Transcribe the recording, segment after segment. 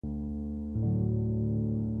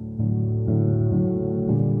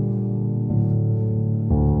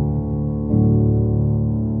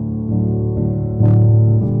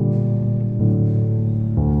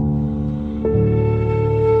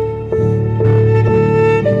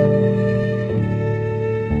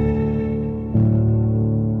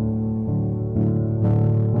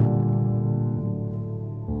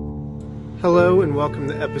and welcome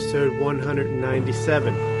to episode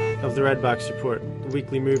 197 of the Redbox Report, the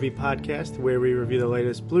weekly movie podcast where we review the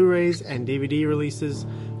latest Blu-rays and DVD releases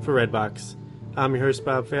for Redbox. I'm your host,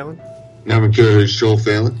 Bob Phelan. And I'm your host, Joel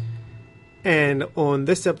Phelan. And on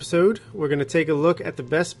this episode, we're going to take a look at the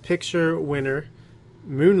Best Picture winner,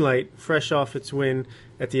 Moonlight, fresh off its win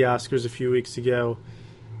at the Oscars a few weeks ago,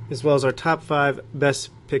 as well as our top 5 Best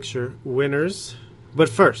Picture winners. But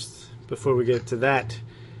first, before we get to that,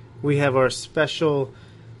 we have our special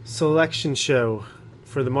selection show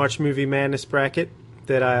for the March Movie Madness bracket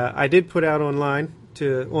that I did put out online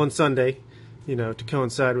on Sunday, to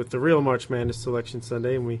coincide with the real March Madness Selection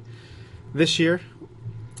Sunday. And this year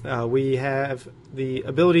we have the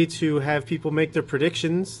ability to have people make their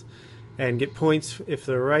predictions and get points if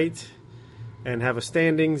they're right, and have a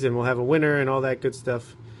standings, and we'll have a winner and all that good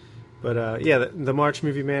stuff. But the March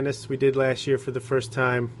Movie Madness we did last year for the first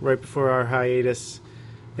time, right before our hiatus.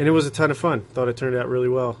 And it was a ton of fun. Thought it turned out really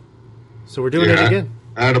well. So we're doing it again.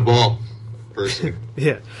 I had a ball, personally.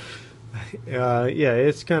 Yeah,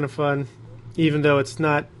 it's kind of fun. Even though it's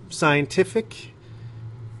not scientific,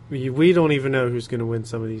 we don't even know who's going to win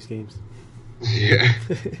some of these games. Yeah.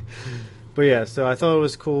 But yeah, so I thought it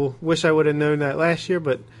was cool. Wish I would have known that last year,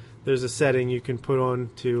 but there's a setting you can put on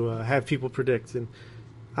to have people predict. And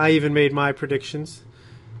I even made my predictions.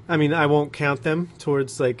 I mean, I won't count them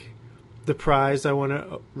towards, the prize I want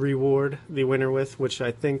to reward the winner with, which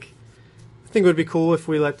I think would be cool if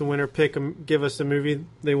we let the winner give us a movie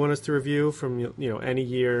they want us to review from any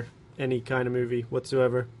year, any kind of movie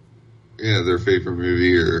whatsoever. Yeah, their favorite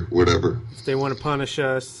movie or whatever. If they want to punish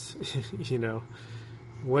us,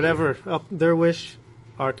 whatever, up their wish,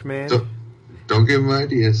 our command. Don't give them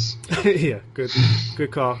ideas. Yeah,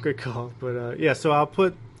 good call. But so I'll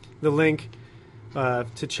put the link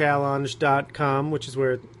to challenge.com, which is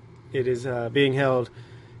where it is being held,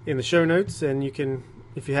 in the show notes, and you can,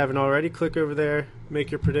 if you haven't already, click over there,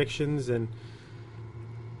 make your predictions, and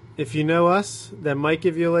if you know us, that might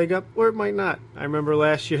give you a leg up, or it might not. I remember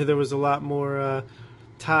last year there was a lot more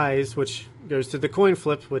ties, which goes to the coin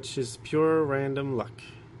flip, which is pure random luck.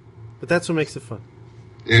 But that's what makes it fun.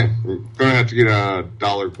 Yeah, we're going to have to get a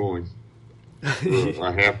dollar coin, or a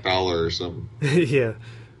 $50 or something. Yeah,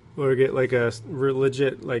 or get a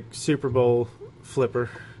legit Super Bowl flipper.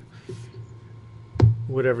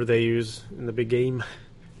 Whatever they use in the big game.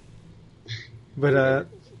 But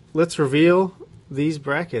let's reveal these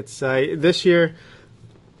brackets. This year,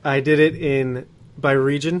 I did it by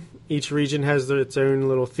region. Each region has its own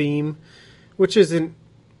little theme, which isn't,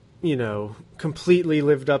 completely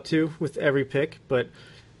lived up to with every pick. But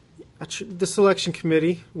the selection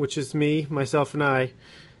committee, which is me, myself, and I,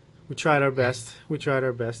 we tried our best.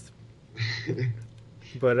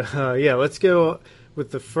 But let's go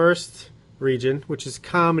with the first region, which is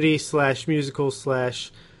comedy / musical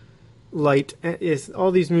 / light. All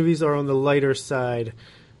these movies are on the lighter side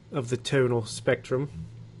of the tonal spectrum.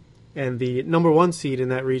 And the number 1 seed in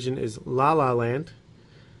that region is La La Land,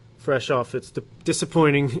 fresh off its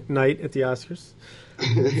disappointing night at the Oscars,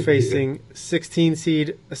 facing 16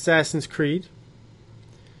 seed Assassin's Creed.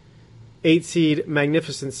 8 seed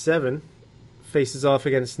Magnificent Seven faces off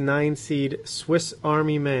against 9 seed Swiss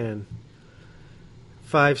Army Man.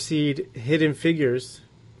 5 seed Hidden Figures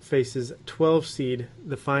faces 12 seed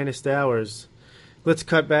The Finest Hours. Let's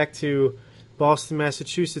cut back to Boston,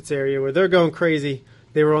 Massachusetts area, where they're going crazy.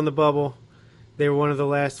 They were on the bubble. They were one of the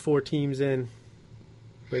last 4 teams in.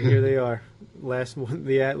 But here they are. Last one,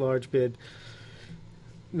 the at-large bid.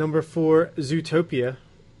 Number 4, Zootopia,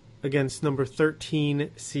 against number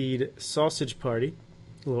 13 seed Sausage Party.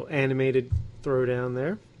 A little animated throwdown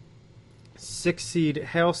there. 6 seed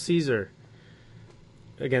Hail Caesar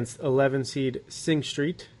against 11 seed Sing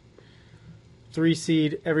Street. 3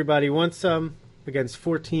 seed Everybody Wants Some against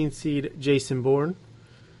 14 seed Jason Bourne.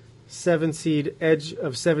 7 seed The Edge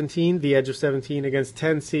of 17 against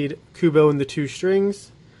 10 seed Kubo and the Two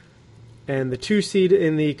Strings. And the 2 seed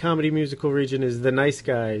in the comedy musical region is The Nice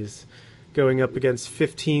Guys, going up against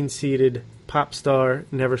 15 seeded pop star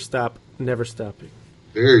Never Stop, Never Stopping.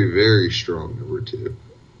 Very, very strong number 2.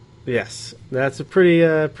 Yes, that's a pretty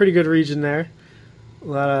good region there. A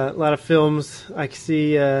lot of films I can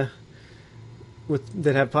see that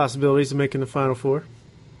have possibilities of making the Final Four.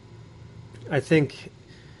 I think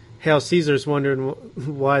Hail Caesar's wondering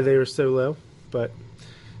why they were so low, but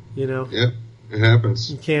Yeah, it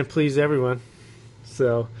happens. You can't please everyone.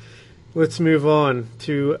 So let's move on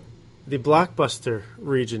to the blockbuster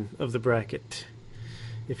region of the bracket.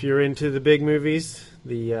 If you're into the big movies,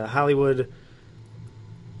 the Hollywood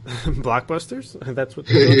blockbusters, that's what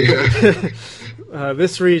they're Yeah.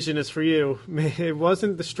 this region is for you. It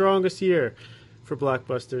wasn't the strongest year for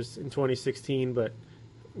blockbusters in 2016, but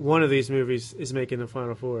one of these movies is making the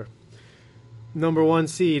Final Four. Number 1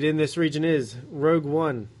 seed in this region is Rogue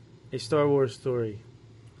One, a Star Wars story,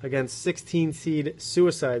 against 16 seed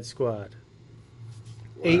Suicide Squad.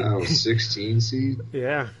 Wow, 16 seed?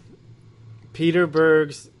 Yeah. Peter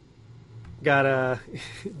Berg's got a...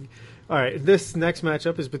 All right, this next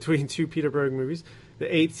matchup is between two Peter Berg movies.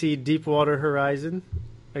 The 8 seed Deepwater Horizon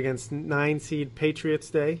against 9 seed Patriots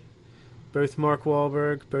Day. Both Mark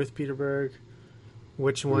Wahlberg, both Peter Berg.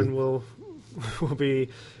 Which one will be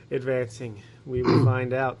advancing? We will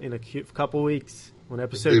find out in a couple weeks on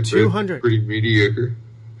episode 200. Pretty mediocre.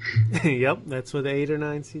 Yep, that's what the 8 or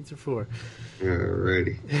 9 seeds are for.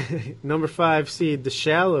 Alrighty. Number 5 seed The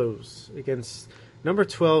Shallows against number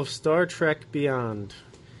 12 Star Trek Beyond.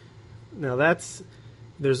 Now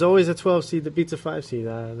there's always a 12 seed that beats a 5 seed.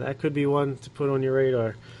 That could be one to put on your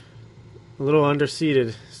radar. A little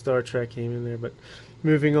underseeded Star Trek came in there, but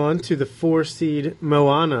moving on to the 4 seed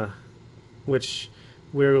Moana, which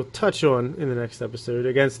we'll touch on in the next episode,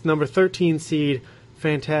 against number 13 seed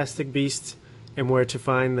Fantastic Beasts and Where to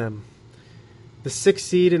Find Them. The 6th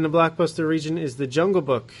seed in the blockbuster region is The Jungle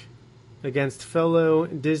Book against fellow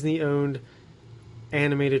Disney-owned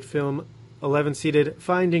animated film 11-seeded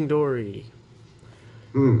Finding Dory.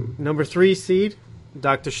 Number 3 seed,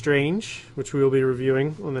 Doctor Strange, which we will be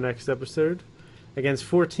reviewing on the next episode, against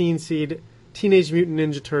 14 seed Teenage Mutant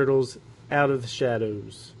Ninja Turtles Out of the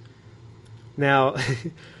Shadows. Now,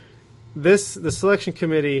 the selection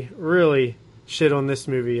committee really shit on this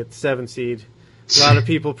movie at the 7 seed. A lot of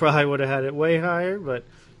people probably would have had it way higher, but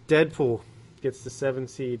Deadpool gets the 7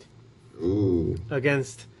 seed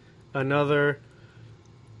against another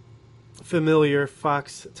familiar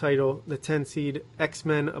Fox title, the 10 seed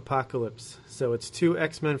X-Men Apocalypse. So it's 2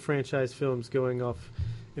 X-Men franchise films going off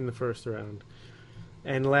in the first round.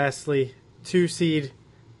 And lastly, 2 seed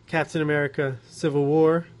Captain America Civil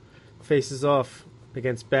War faces off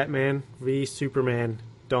against Batman v Superman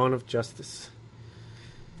Dawn of Justice.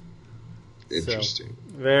 Interesting.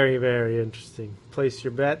 So, very, very interesting. Place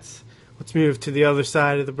your bets. Let's move to the other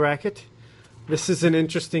side of the bracket. This is an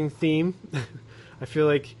interesting theme. I feel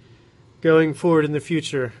like going forward in the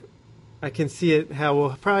future, I can see it how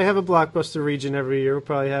we'll probably have a blockbuster region every year. We'll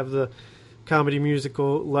probably have the comedy,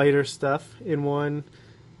 musical, lighter stuff in one.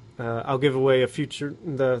 I'll give away a future.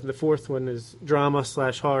 The fourth one is drama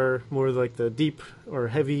 / horror, more like the deep or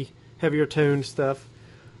heavier toned stuff.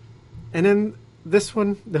 And then this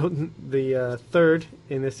one, the third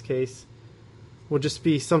in this case, will just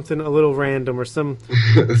be something a little random or some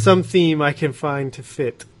theme I can find to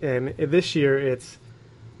fit. And this year it's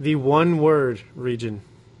the one-word region.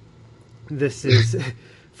 This is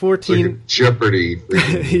 14... Like Jeopardy.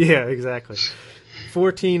 Yeah, exactly.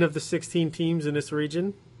 14 of the 16 teams in this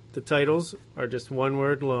region, the titles are just one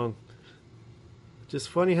word long. Just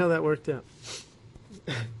funny how that worked out.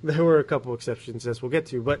 There were a couple exceptions, as we'll get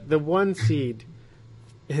to, but the 1 seed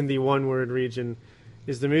in the one-word region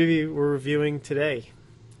is the movie we're reviewing today,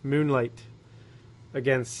 Moonlight,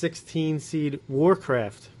 against 16 seed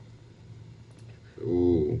Warcraft.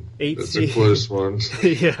 Ooh, 8 that's seed. a close one.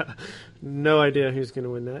 Yeah, no idea who's going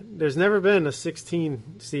to win that. There's never been a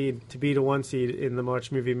 16 seed to beat a 1 seed in the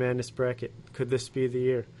March Movie Madness bracket. Could this be the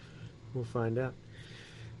year? We'll find out.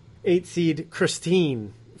 8 seed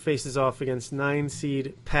Christine faces off against 9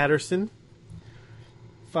 seed Patterson.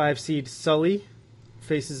 5 seed Sully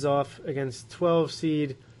faces off against 12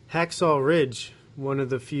 seed Hacksaw Ridge, one of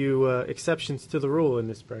the few exceptions to the rule in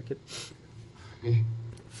this bracket.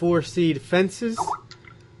 4 seed Fences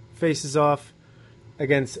faces off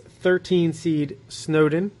against 13 seed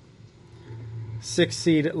Snowden. 6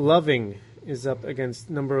 seed Loving is up against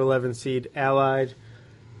number 11 seed Allied.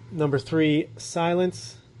 Number 3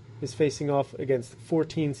 Silence is facing off against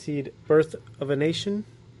 14 seed Birth of a Nation,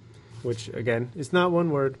 which again is not one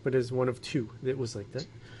word but is one of 2 that was like that.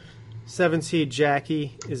 7 seed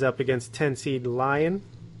Jackie is up against 10 seed Lion.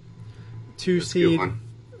 2 seed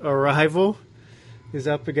Arrival is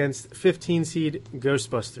up against 15 seed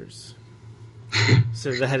Ghostbusters.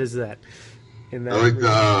 So that is that. In that I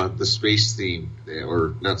like the space theme,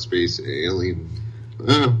 or not space, alien.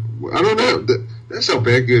 I don't know. That's how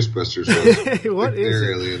bad Ghostbusters was. What is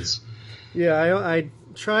it? Aliens. Yeah, I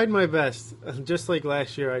tried my best. Just like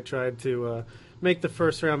last year, I tried to make the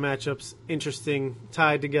first round matchups interesting,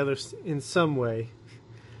 tied together in some way,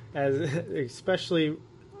 as especially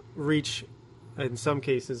Reach. In some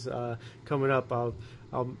cases, coming up, I'll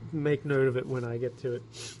make note of it when I get to it.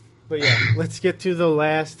 But yeah, let's get to the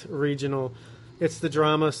last regional. It's the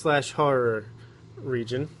drama / horror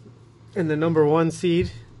region, and the number 1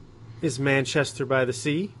 seed is Manchester by the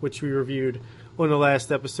Sea, which we reviewed on the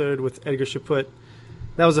last episode with Edgar Chaput.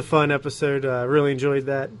 That was a fun episode. Really enjoyed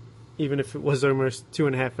that. Even if it was almost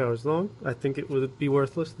 2.5 hours long, I think it would be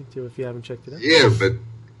worth listening to if you haven't checked it out. Yeah, but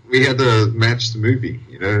we had to match the movie.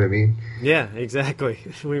 You know what I mean? Yeah, exactly.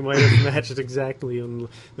 We might have matched exactly on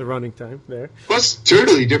the running time there. Plus,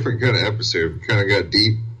 totally different kind of episode. Kind of got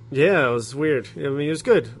deep. Yeah, it was weird. I mean, it was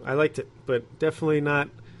good. I liked it, but definitely not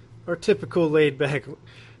our typical laid-back,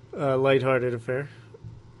 lighthearted affair.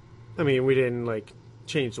 I mean, we didn't,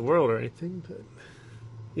 change the world or anything, but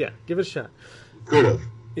yeah, give it a shot. Could have.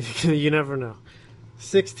 You never know.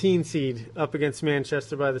 16 seed up against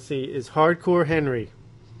Manchester by the Sea is Hardcore Henry.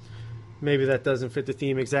 Maybe that doesn't fit the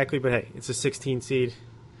theme exactly, but hey, it's a 16 seed.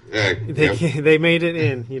 Yeah, They made it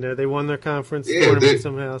in. They won their conference tournament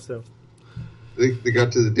somehow. So they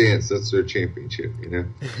got to the dance. That's their championship.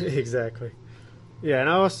 Exactly. Yeah, and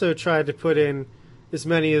I also tried to put in as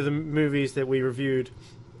many of the movies that we reviewed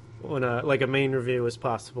on a main review as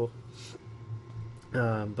possible.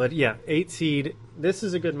 But yeah, 8 seed. This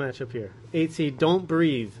is a good matchup here. 8 seed Don't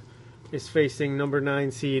Breathe is facing number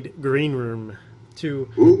 9 seed Green Room. Two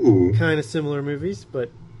kind of similar movies,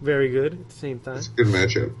 but very good at the same time. It's a good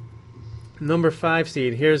matchup. Number 5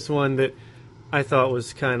 seed. Here's one that I thought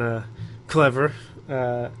was kind of clever.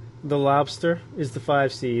 The Lobster is the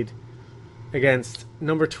 5 seed against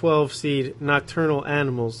number 12 seed Nocturnal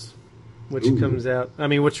Animals, which comes out.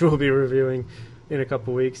 Which we'll be reviewing in a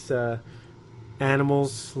couple weeks.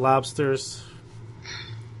 Animals, lobsters,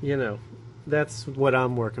 that's what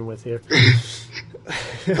I'm working with here.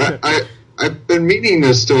 I've been meaning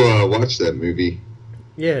to still watch that movie.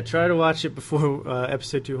 Yeah, try to watch it before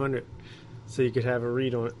episode 200 so you could have a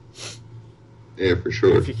read on it. Yeah, for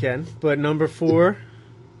sure. If you can. But number 4,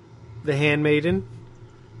 The Handmaiden,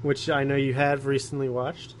 which I know you have recently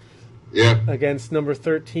watched. Yeah. Against number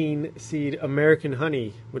 13 seed American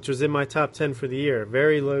Honey, which was in my top 10 for the year.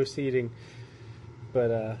 Very low seeding.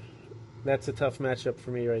 But that's a tough matchup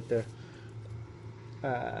for me right there.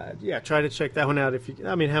 Try to check that one out if you.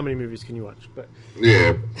 How many movies can you watch? But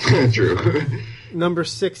yeah, true. Number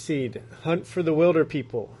 6 seed Hunt for the Wilder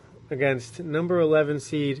People against number 11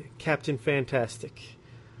 seed Captain Fantastic.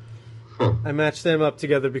 Huh. I matched them up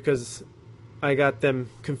together because I got them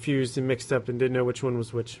confused and mixed up and didn't know which one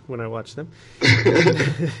was which when I watched them.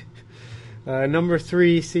 Number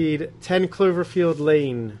 3 seed 10 Cloverfield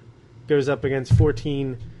Lane goes up against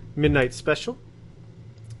 14 Midnight Special.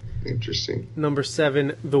 Interesting. Number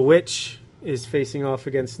 7, The Witch, is facing off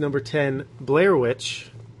against number 10, Blair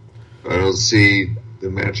Witch. I don't see the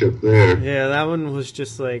matchup there. Yeah, that one was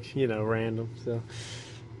just random. So,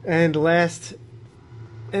 and last,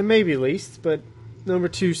 and maybe least, but number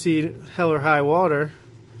 2 seed, Hell or High Water,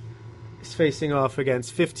 is facing off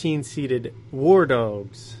against 15-seeded War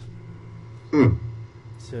Dogs.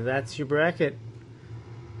 So that's your bracket.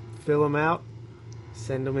 Fill them out.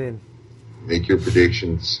 Send them in. Make your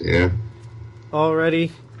predictions, yeah.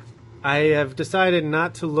 Already, I have decided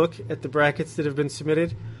not to look at the brackets that have been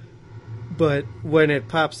submitted, but when it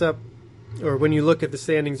pops up, or when you look at the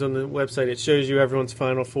standings on the website, it shows you everyone's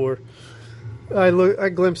Final Four. I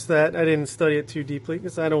glimpsed that. I didn't study it too deeply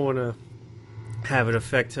because I don't want to have it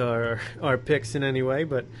affect our picks in any way,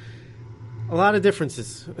 but a lot of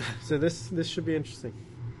differences. So this should be interesting.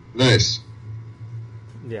 Nice.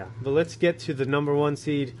 Yeah, but let's get to the number 1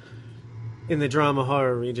 seed in the drama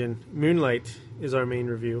horror region. Moonlight is our main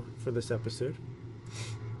review for this episode.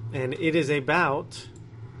 And it is about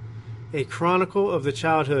a chronicle of the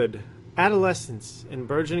childhood, adolescence, and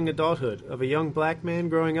burgeoning adulthood of a young black man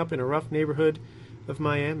growing up in a rough neighborhood of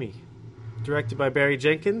Miami. Directed by Barry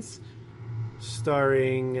Jenkins,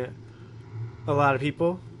 starring a lot of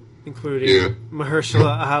people, including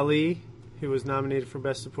Mahershala Ali, who was nominated for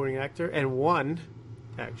Best Supporting Actor, and won,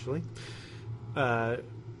 actually.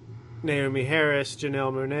 Naomi Harris,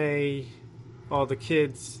 Janelle Monáe, all the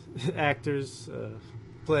kids, actors,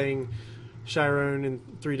 playing Chiron in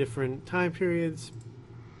 3 different time periods.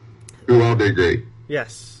 Who all did great.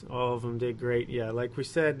 Yes, all of them did great. Yeah, like we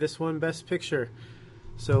said, this one Best Picture.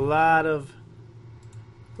 So a lot of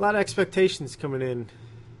expectations coming in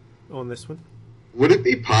on this one. Would it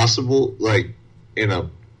be possible, in a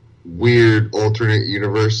weird alternate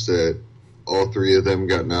universe, that all 3 of them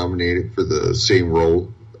got nominated for the same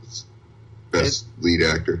role? Best lead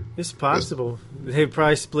actor. It's possible. They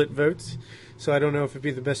probably split votes, so I don't know if it'd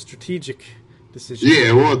be the best strategic decision.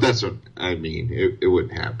 Yeah, well, that's what I mean. It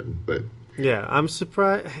wouldn't happen, but... Yeah, I'm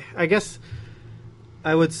surprised. I guess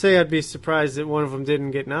I would say I'd be surprised that one of them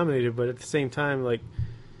didn't get nominated, but at the same time,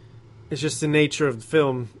 it's just the nature of the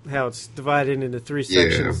film, how it's divided into 3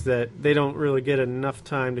 sections, that they don't really get enough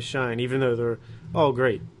time to shine, even though they're all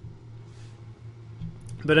great.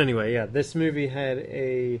 But anyway, yeah, this movie had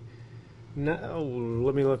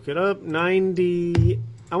let me look it up. 90,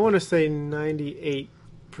 I want to say 98%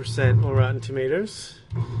 on Rotten Tomatoes.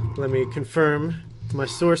 Let me confirm my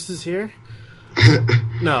sources here.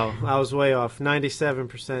 No, I was way off.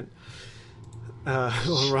 97%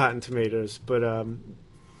 on Rotten Tomatoes. But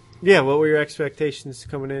yeah, what were your expectations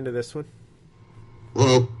coming into this one?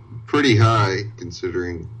 Well, pretty high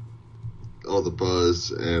considering all the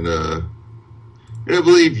buzz, and I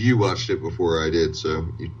believe you watched it before I did, so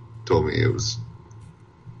you told me it was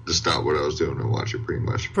to stop what I was doing and watch it pretty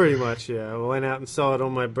much. Pretty much, yeah. I went out and saw it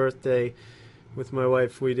on my birthday with my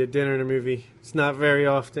wife. We did dinner and a movie. It's not very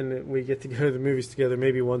often that we get to go to the movies together,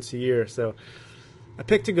 maybe once a year, so I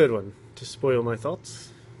picked a good one to spoil my thoughts.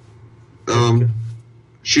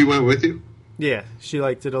 She went with you? Yeah, she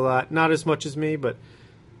liked it a lot. Not as much as me, but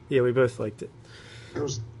yeah, we both liked it. I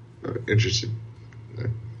was interested.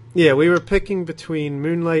 Yeah, we were picking between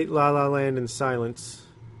Moonlight, La La Land, and Silence.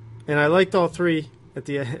 And I liked all three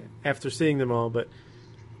after seeing them all, but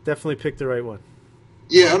definitely picked the right one.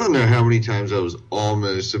 Yeah, I don't know how many times I was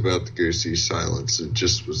almost about to go see Silence. It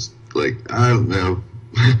just was like, I don't know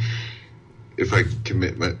if I could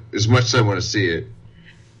commit as much as I want to see it.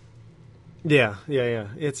 Yeah.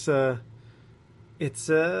 It's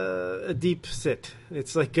a deep sit.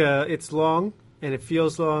 It's like it's long and it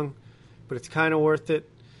feels long, but it's kind of worth it.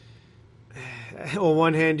 On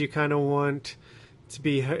one hand, you kind of want to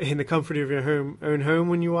be in the comfort of your own home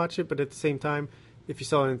when you watch it, but at the same time, if you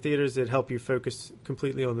saw it in theaters, it'd help you focus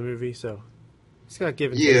completely on the movie. So it's got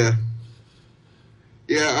give and take.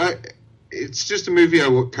 Yeah. It's just a movie I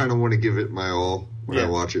kind of want to give it my all when I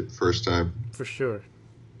watch it the first time. For sure.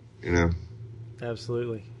 You know.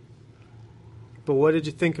 Absolutely. But what did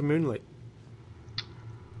you think of Moonlight?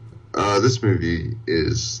 This movie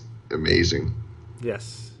is amazing.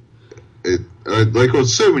 Yes. It like on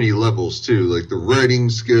so many levels too. Like the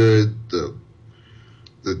writing's good, the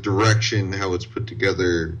direction, how it's put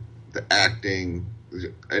together, the acting,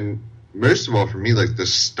 and most of all for me, like the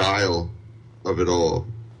style of it all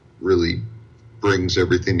really brings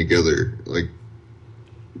everything together. Like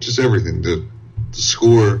just everything. The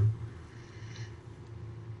score.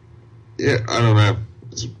 Yeah, I don't know.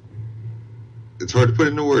 It's hard to put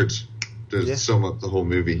into words to sum up the whole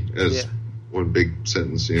movie as one big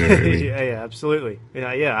sentence. You know what I mean? Yeah, absolutely.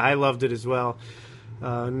 Yeah, I loved it as well.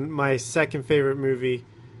 My second favorite movie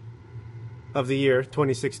of the year,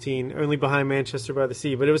 2016, only behind Manchester by the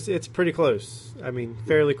Sea, but it's pretty close. I mean,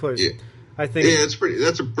 fairly close. Yeah. I think. Yeah,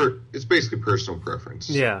 it's basically personal preference.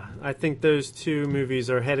 Yeah, I think those two movies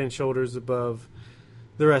are head and shoulders above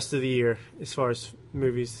the rest of the year as far as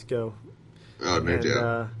movies go. Oh, no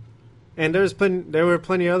doubt. And there were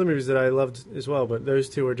plenty of other movies that I loved as well, but those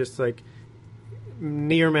two were just like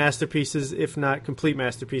near masterpieces, if not complete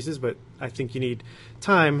masterpieces. But I think you need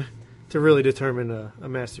time to really determine a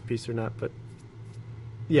masterpiece or not. But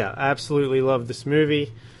yeah, I absolutely love this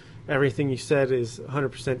movie. Everything you said is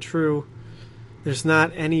 100% true. There's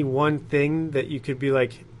not any one thing that you could be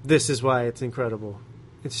like, this is why it's incredible.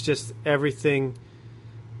 It's just everything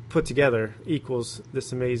put together equals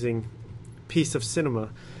this amazing piece of cinema.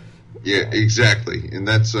 Yeah, exactly. And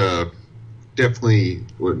that's definitely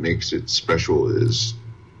what makes it special is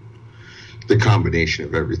the combination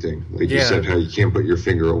of everything. Like you said, how you can't put your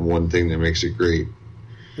finger on one thing that makes it great.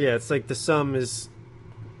 Yeah, it's like the sum is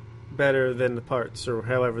better than the parts, or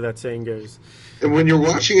however that saying goes. And when you're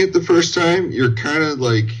watching it the first time, you're kind of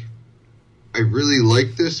like, I really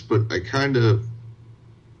like this, but I don't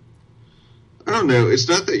know. It's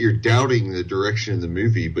not that you're doubting the direction of the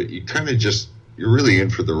movie, but you kind of you're really in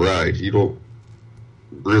for the ride. You don't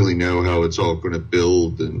really know how it's all going to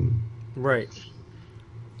build and right.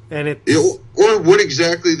 And or what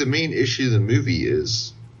exactly the main issue of the movie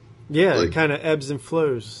is. Yeah, like, it kind of ebbs and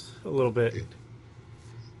flows a little bit.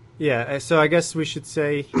 Yeah, so I guess we should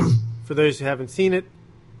say, for those who haven't seen it,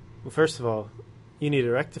 well, first of all, you need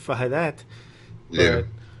to rectify that. Yeah.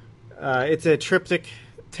 But, it's a triptych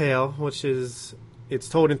tale, which is, it's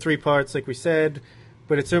told in three parts, like we said,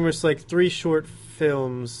 but it's almost like three short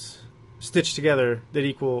films stitched together that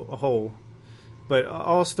equal a whole. But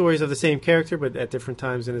all stories of the same character, but at different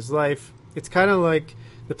times in his life. It's kind of like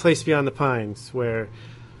The Place Beyond the Pines, where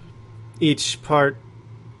each part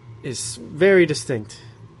is very distinct.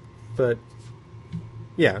 But,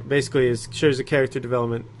 yeah, basically it shows the character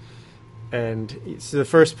development. And so the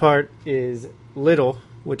first part is Little,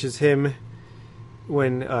 which is him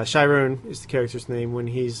when Chiron is the character's name, when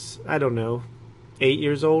he's, I don't know, 8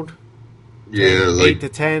 years old? Yeah, 10, like 8 to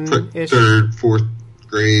 10-ish? Third, fourth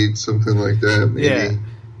grade, something like that, maybe. Yeah.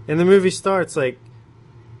 And the movie starts like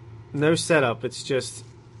no setup. It's just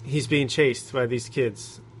he's being chased by these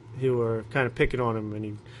kids who are kind of picking on him, and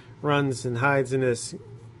he runs and hides in this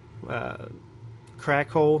crack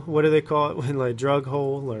hole. What do they call it? When like drug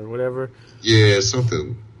hole or whatever. Yeah,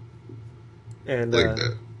 something And like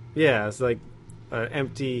that. yeah, it's like an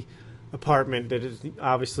empty apartment that is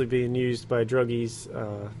obviously being used by druggies.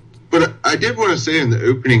 But I did want to say in the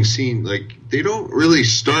opening scene, like, they don't really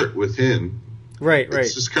start with him. Right.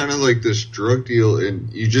 It's just kind of like this drug deal,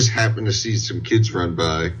 and you just happen to see some kids run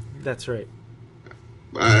by. That's right.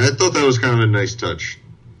 I thought that was kind of a nice touch.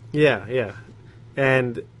 Yeah.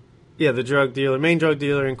 And yeah, the main drug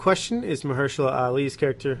dealer in question is Mahershala Ali's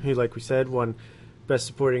character, who, like we said, won Best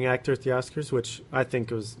Supporting Actor at the Oscars, which I think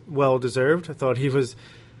was well deserved. I thought he was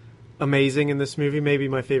amazing in this movie, maybe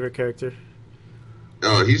my favorite character.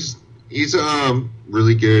 Oh, he's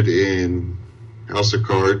really good in House of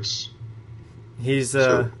Cards. He's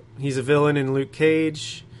a villain in Luke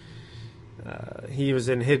Cage. He was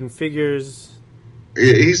in Hidden Figures.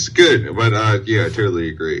 Yeah, he's good, but yeah, I totally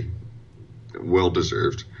agree. Well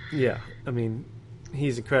deserved. Yeah, I mean,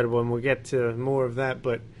 he's incredible, and we'll get to more of that.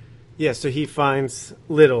 But yeah, so he finds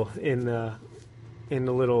Little in the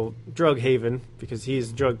little drug haven because he's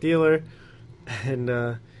a drug dealer,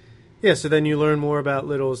 and yeah. So then you learn more about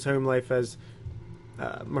Little's home life as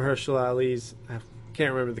Mahershala Ali's. I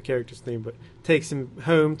can't remember the character's name, but takes him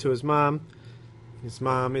home to his mom. His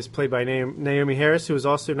mom is played by Naomi Harris, who was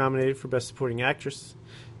also nominated for Best Supporting Actress.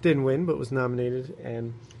 Didn't win, but was nominated.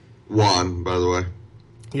 And Juan, by the way.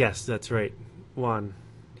 yes, that's right, Juan.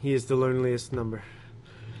 He is the loneliest number.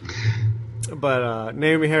 But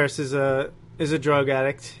Naomi Harris is a drug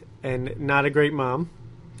addict and not a great mom.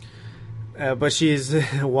 But she's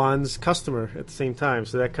Juan's customer at the same time,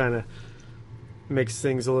 so that kind of makes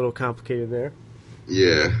things a little complicated there.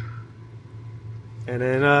 Yeah. And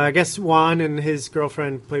then I guess Juan and his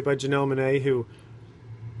girlfriend, played by Janelle Monáe, who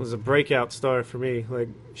was a breakout star for me. Like,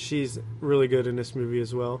 she's really good in this movie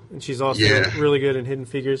as well. And she's also really good in Hidden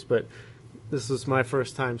Figures, but this was my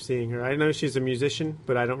first time seeing her. I know she's a musician,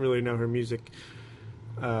 but I don't really know her music.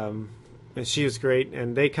 And she was great.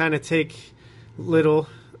 And they kind of take Little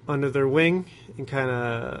under their wing and kind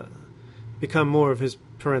of become more of his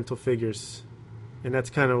parental figures. And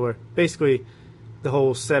that's kind of where, basically, the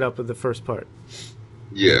whole setup of the first part.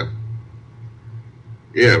 Yeah.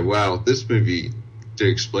 Yeah, wow. This movie, to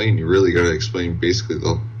explain, you really got to explain basically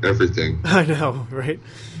everything. I know, right?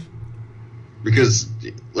 Because,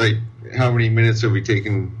 like, how many minutes have we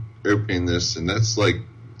taken opening this? And that's, like,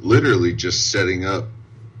 literally just setting up.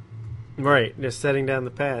 Right, just setting down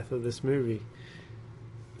the path of this movie.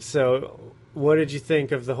 So, what did you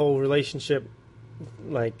think of the whole relationship,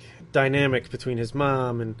 like, dynamic between his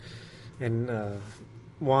mom and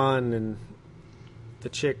Juan and the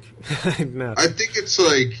chick? No. I think it's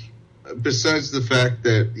like, besides the fact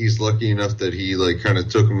that he's lucky enough that he like kind of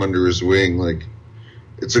took him under his wing, like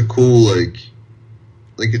it's a cool like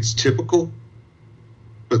it's typical,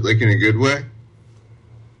 but like in a good way.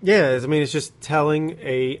 Yeah, I mean, it's just telling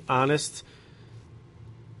a honest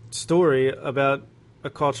story about a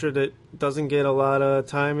culture that doesn't get a lot of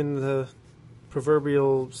time in the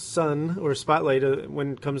proverbial sun or spotlight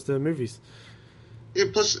when it comes to movies. Yeah,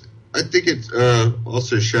 plus I think it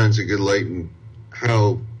also shines a good light in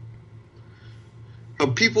how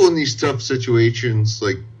people in these tough situations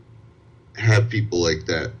like have people like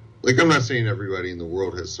that. Like, I'm not saying everybody in the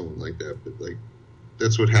world has someone like that, but like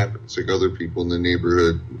that's what happens. Like other people in the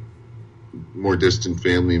neighborhood, more distant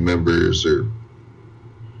family members, or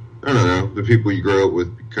I don't know, the people you grow up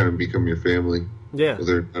with kind of become your family. Yeah.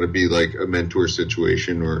 Whether it ought to be like a mentor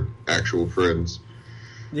situation or actual friends.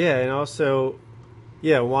 Yeah, and also,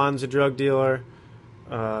 yeah, Juan's a drug dealer.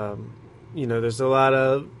 You know, there's a lot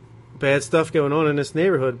of bad stuff going on in this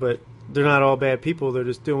neighborhood, but they're not all bad people. They're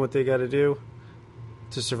just doing what they got to do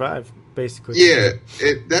to survive, basically. Yeah,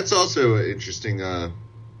 that's also interesting. Now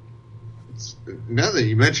that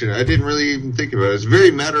you mention it, I didn't really even think about it. It's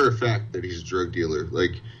very matter of fact that he's a drug dealer.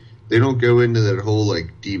 Like, they don't go into that whole,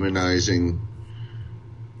 like, demonizing,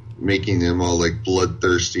 making them all, like,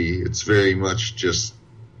 bloodthirsty. It's very much just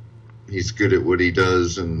he's good at what he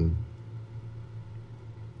does and,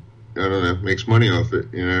 I don't know, makes money off it.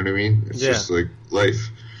 You know what I mean? It's just, like, life.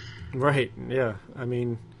 Right, yeah. I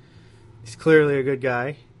mean, he's clearly a good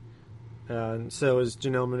guy. And so is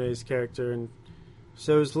Janelle Monáe's character, and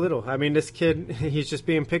so is Little. I mean, this kid, he's just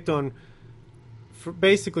being picked on for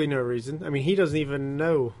basically no reason. I mean, he doesn't even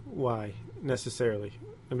know why, necessarily.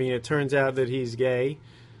 I mean, it turns out that he's gay,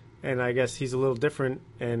 and I guess he's a little different,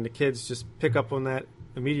 and the kids just pick up on that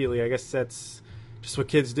immediately. I guess that's just what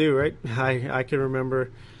kids do, right? I can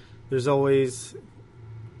remember there's always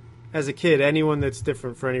as a kid, anyone that's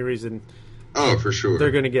different for any reason, Oh, for sure.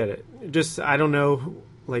 they're going to get it. Just, I don't know,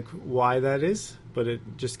 like, why that is, but it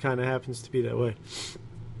just kind of happens to be that way.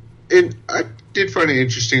 And I did find it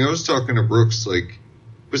interesting. I was talking to Brooks, like,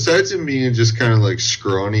 besides him being just kind of like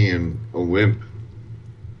scrawny and a wimp,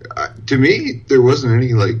 to me, there wasn't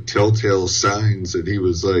any like telltale signs that he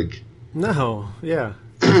was like. No, yeah.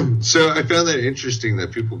 So I found that interesting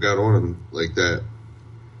that people got on him like that.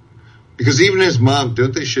 Because even his mom,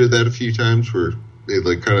 don't they show that a few times where they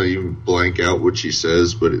like kind of even blank out what she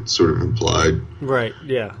says, but it's sort of implied? Right,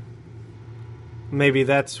 yeah. Maybe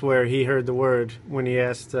that's where he heard the word when he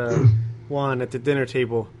asked Juan at the dinner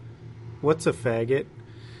table, "What's a faggot?"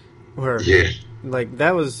 Or, Yeah. like,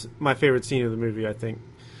 that was my favorite scene of the movie, I think.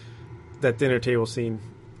 That dinner table scene.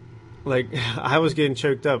 Like, I was getting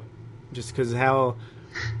choked up just because how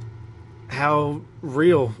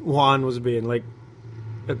real Juan was being. Like,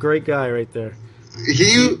 a great guy right there.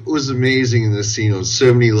 He was amazing in this scene on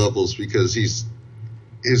so many levels because his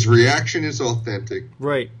reaction is authentic.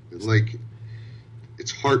 Right. Like,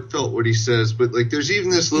 it's heartfelt what he says, but like there's even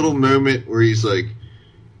this little moment where he's like,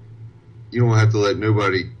 you don't have to let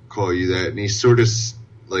nobody call you that, and he sort of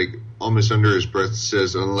like almost under his breath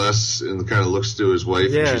says unless, and kind of looks to his wife,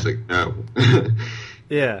 Yeah. and she's like, no.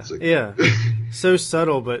 Yeah, like, yeah. So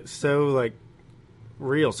subtle, but so, like,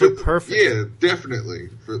 real, so perfect. Yeah, definitely.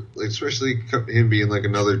 For like, especially him being like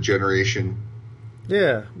another generation.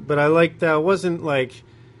 Yeah, but I like that it wasn't like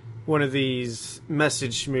one of these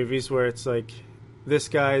message movies where it's like, this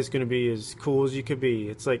guy is going to be as cool as you could be.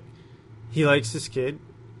 It's like, he likes this kid.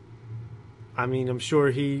 I mean, I'm sure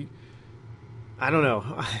I don't know.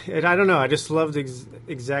 I don't know. I just loved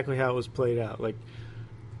exactly how it was played out. Like,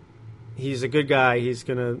 he's a good guy. He's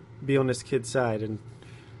going to be on this kid's side. And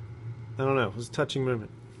I don't know. It was a touching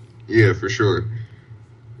moment. Yeah, for sure.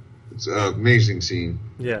 It's an amazing scene.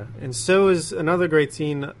 Yeah. And so is another great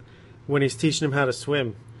scene when he's teaching him how to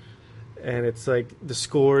swim. And it's like the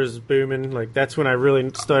score is booming. Like, that's when I really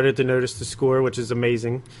started to notice the score, which is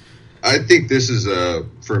amazing. I think this is,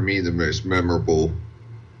 for me, the most memorable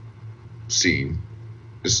scene.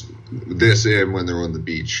 This and when they're on the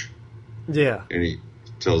beach. Yeah. And he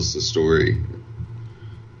tells the story.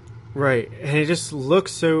 Right. And it just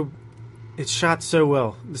looks so... It's shot so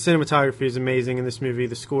well. The cinematography is amazing in this movie.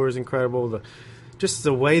 The score is incredible. Just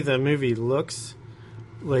the way the movie looks.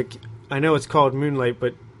 Like, I know it's called Moonlight,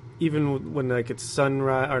 but even when like it's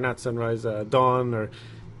sunrise, or not sunrise, dawn, or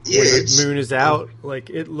Yeah, when the moon is out,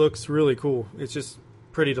 like, it looks really cool. It's just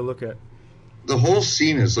pretty to look at. The whole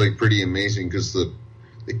scene is like pretty amazing because the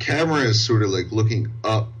camera is sort of like looking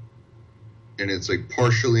up, and it's like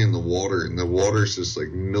partially in the water, and the water's this like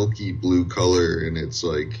milky blue color, and it's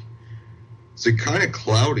like kind of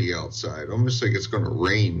cloudy outside, almost like it's going to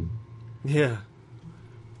rain. Yeah.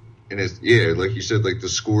 And it's, yeah, like you said, like the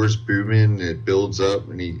score's booming, it builds up,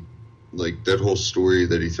 and he, like, that whole story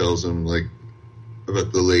that he tells him, like,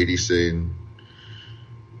 about the lady saying,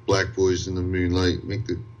 black boys in the moonlight make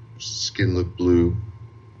the skin look blue.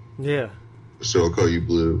 Yeah. So I'll call you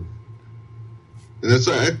Blue. And that's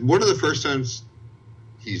one of the first times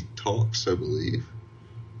he talks, I believe.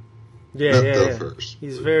 Yeah, Not yeah, the yeah. first.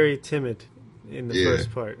 He's very timid in the Yeah.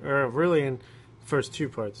 first part. Or really in the first two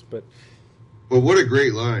parts, but... But what a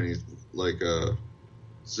great line. He's like,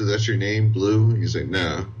 so that's your name, Blue? He's like,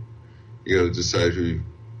 nah. You gotta decide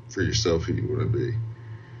for yourself who you want to be.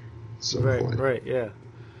 At some point. Right, yeah.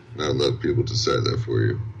 Not let people decide that for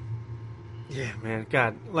you. Yeah, man,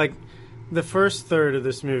 God. Like, the first third of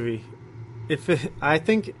this movie, I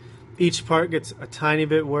think each part gets a tiny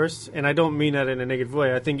bit worse, and I don't mean that in a negative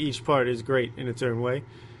way. I think each part is great in its own way.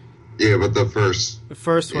 Yeah, but the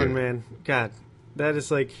first one, man, God, that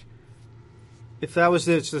is like... If that was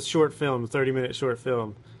just a short film, 30-minute short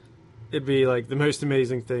film, it'd be like the most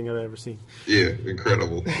amazing thing I've ever seen. Yeah,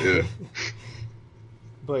 incredible. Yeah.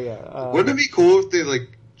 But yeah, wouldn't it be cool if they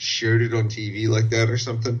like showed it on TV like that or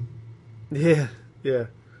something? Yeah.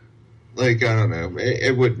 Like, I don't know.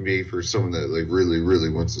 It wouldn't be for someone that like really, really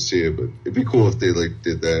wants to see it, but it'd be cool if they like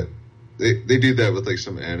did that. They do that with like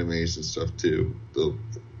some animes and stuff too.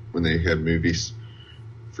 When they have movies,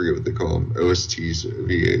 I forget what they call them, OSTs,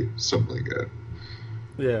 OVA, something like that.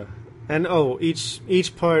 Yeah, and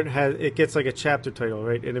each part gets like a chapter title,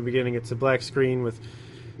 right? In the beginning, it's a black screen with.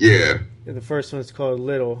 Yeah. And the first one's called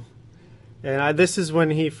Little, and this is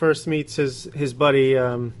when he first meets his buddy.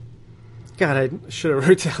 God, I should have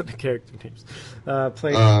wrote down the character names. I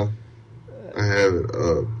have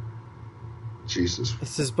it. Jesus.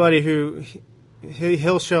 It's his buddy who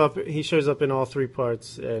he'll show up. He shows up in all three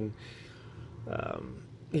parts, and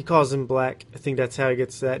he calls him Black. I think that's how he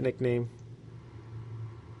gets that nickname.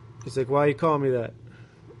 He's like, "Why you calling me that?"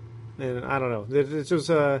 And I don't know. It's just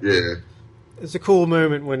Yeah. it's a cool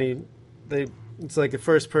moment when they it's like the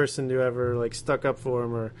first person to ever like stuck up for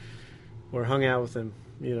him or hung out with him.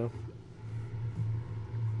 You know,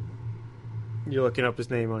 you're looking up his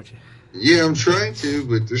name, aren't you? Yeah, I'm trying to,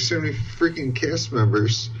 but there's so many freaking cast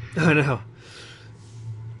members. I know.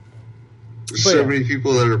 There's so many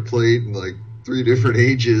people that are played in like 3 different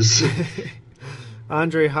ages.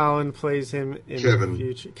 Andre Holland plays him in Kevin. the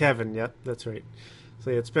future. Kevin, yep, that's right. So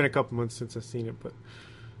yeah, it's been a couple months since I've seen it, but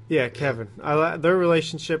yeah, Kevin. Their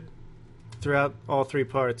relationship throughout all 3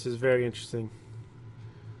 parts is very interesting.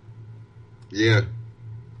 Yeah.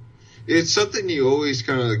 It's something you always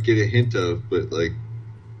kind of get a hint of, but like,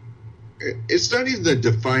 it's not even the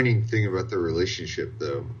defining thing about the relationship,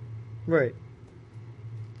 though. Right.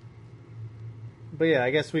 But yeah,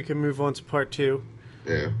 I guess we can move on to part 2.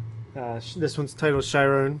 Yeah. This one's titled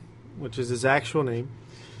Chiron, which is his actual name.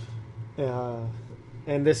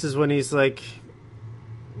 And this is when he's like,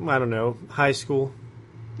 I don't know, high school.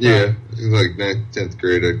 Yeah, like 9th, 10th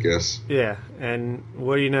grade, I guess. Yeah, and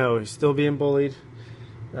what do you know? He's still being bullied.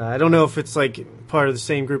 I don't know if it's like part of the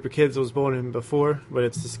same group of kids that was bullying him before, but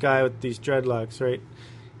it's this guy with these dreadlocks, right?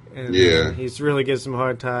 And yeah. He's really gives him a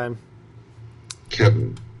hard time.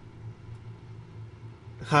 Kevin.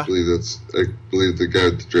 Huh? I believe the guy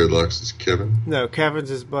with the dreadlocks is Kevin. No, Kevin's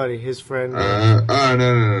his buddy, his friend.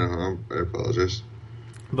 No. I apologize.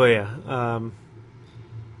 But yeah,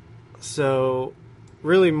 so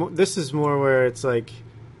really, this is more where it's like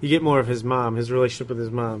you get more of his mom, his relationship with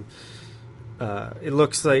his mom. It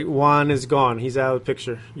looks like Juan is gone. He's out of the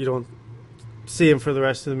picture. You don't see him for the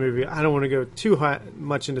rest of the movie. I don't want to go too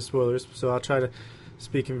much into spoilers, so I'll try to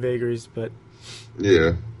speak in vagaries. But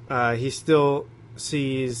yeah, he still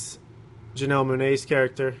sees Janelle Monáe's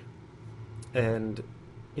character, and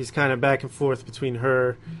he's kind of back and forth between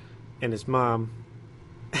her and his mom.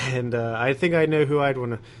 And I think I know who I'd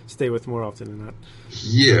want to stay with more often than not.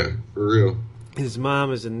 Yeah, for real. His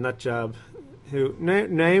mom is a nut job.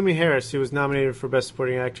 Naomi Harris, who was nominated for Best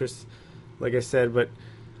Supporting Actress, like I said, but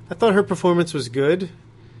I thought her performance was good,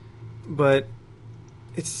 but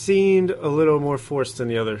it seemed a little more forced than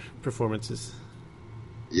the other performances.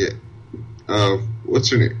 Yeah. What's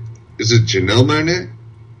her name? Is it Janelle Monáe?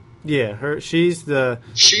 Yeah, she's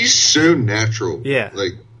so natural. Yeah.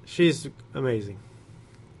 Like, she's amazing.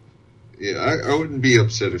 Yeah, I wouldn't be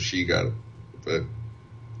upset if she got it, but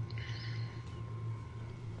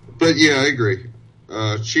yeah, I agree.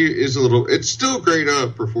 She is it's still a great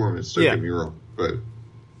performance, don't get me wrong, but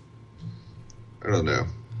I don't know.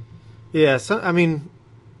 Yeah, I mean,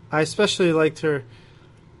 I especially liked her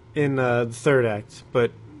in the third act,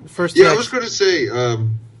 but the first act... I was going to say, I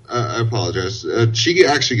apologize. She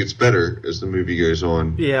actually gets better as the movie goes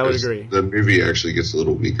on. Yeah, I would agree. The movie actually gets a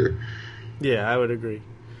little weaker. Yeah, I would agree.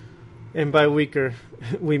 And by weaker,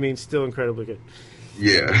 we mean still incredibly good.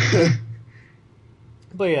 Yeah.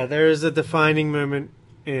 But yeah, there's a defining moment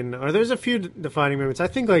there's a few defining moments. I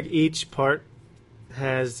think like each part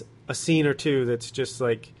has a scene or two that's just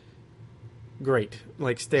like great,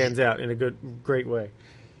 like stands out in a great way.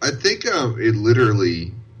 I think it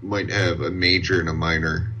literally might have a major and a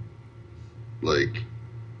minor, like,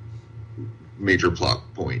 major plot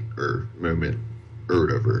point or moment or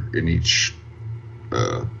whatever in each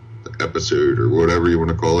episode or whatever you want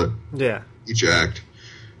to call it. Yeah. Each act.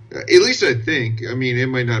 At least I think. I mean, it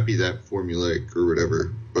might not be that formulaic or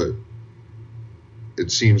whatever, but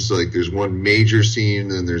it seems like there's one major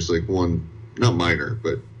scene and there's like one, not minor,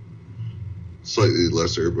 but slightly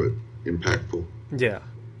lesser, but impactful. Yeah.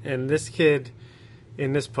 And this kid,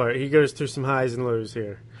 in this part, he goes through some highs and lows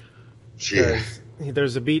here. Yeah.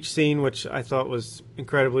 There's a beach scene, which I thought was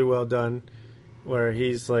incredibly well done, where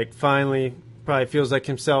he's like finally probably feels like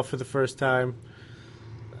himself for the first time.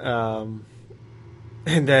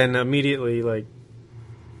 And then immediately, like,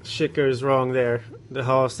 shit goes wrong there.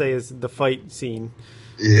 All I'll say is the fight scene.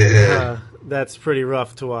 Yeah. That's pretty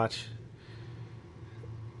rough to watch.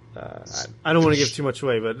 I don't want to give too much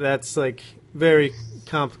away, but that's, like, very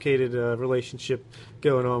complicated relationship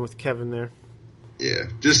going on with Kevin there. Yeah,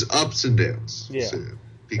 just ups and downs. Yeah. So,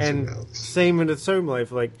 and same in his home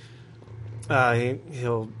life. Like,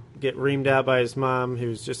 he'll get reamed out by his mom,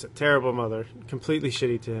 who's just a terrible mother, completely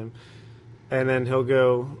shitty to him. And then he'll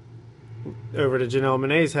go over to Janelle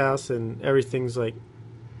Monáe's house, and everything's like,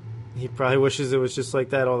 he probably wishes it was just like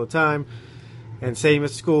that all the time. And same at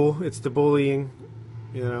school, it's the bullying,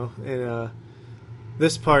 you know. And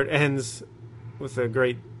this part ends with a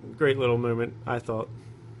great little moment, I thought.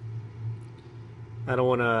 I don't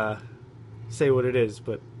want to say what it is,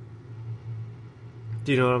 but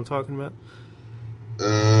do you know what I'm talking about?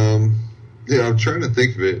 Um, yeah, I'm trying to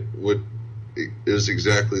think of it. What is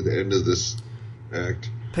exactly the end of this act?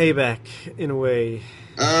 Payback, in a way.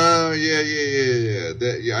 Oh, yeah.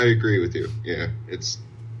 Yeah, I agree with you. Yeah, it's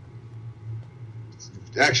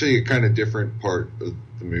actually a kind of different part of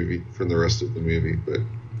the movie from the rest of the movie,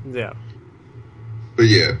 Yeah. but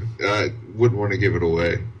yeah, I wouldn't want to give it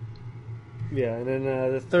away. Yeah, and then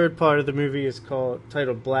the third part of the movie is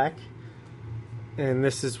titled Black, and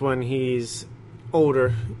this is when he's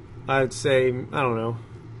older. I'd say, I don't know,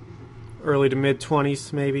 early to mid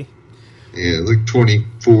 20s maybe. Yeah, like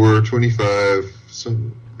 24, 25,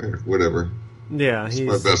 some whatever. Yeah, That's he's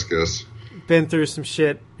my best guess. been through some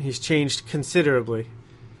shit. He's changed considerably.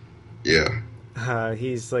 Yeah.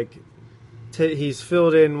 He's like, he's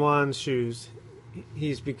filled in Juan's shoes.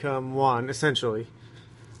 He's become Juan, essentially.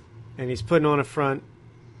 And he's putting on a front,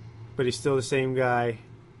 but he's still the same guy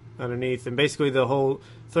underneath. And basically the whole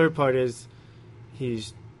third part is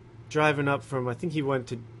he's driving up from, I think he went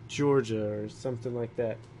to Georgia or something like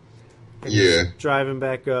that. And Yeah. he's driving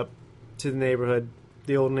back up to the neighborhood,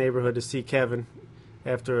 the old neighborhood, to see Kevin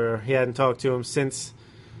after he hadn't talked to him since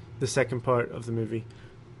the second part of the movie.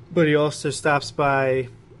 But he also stops by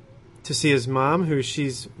to see his mom, who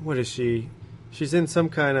what is she? She's in some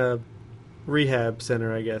kind of rehab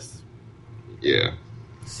center, I guess. Yeah.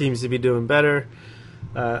 Seems to be doing better.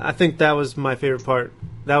 I think that was my favorite part.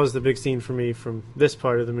 That was the big scene for me from this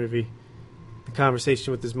part of the movie. The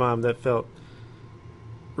conversation with his mom that felt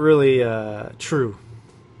really true.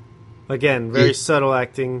 Again, very subtle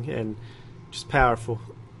acting and just powerful.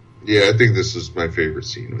 Yeah, I think this is my favorite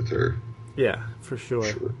scene with her. Yeah, for sure.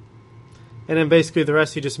 And then basically the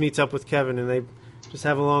rest, he just meets up with Kevin and they just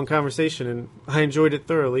have a long conversation, and I enjoyed it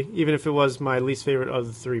thoroughly, even if it was my least favorite of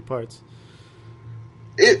the three parts.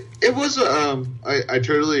 It was I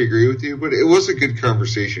totally agree with you, but it was a good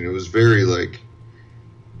conversation. It was very like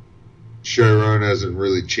Chiron hasn't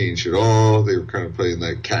really changed at all. They were kind of playing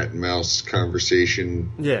that cat and mouse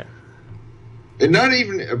conversation. Yeah. And not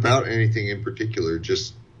even about anything in particular,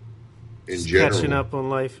 just in general. Catching up on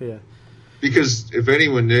life, yeah. Because if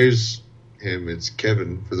anyone knows him, it's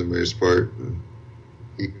Kevin for the most part. And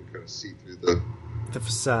he can kind of see through the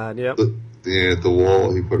facade, yep. The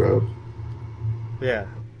wall he put up. Yeah.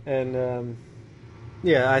 And,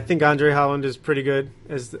 I think Andre Holland is pretty good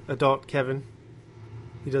as the adult Kevin.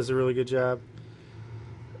 He does a really good job.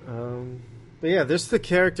 But yeah, the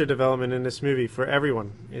character development in this movie for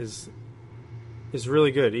everyone is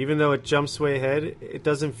really good. Even though it jumps way ahead, it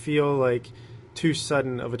doesn't feel like too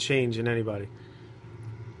sudden of a change in anybody.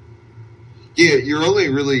 Yeah, you're only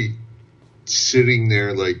really sitting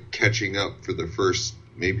there like catching up for the first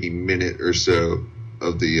maybe minute or so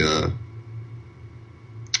of the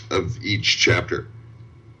of each chapter.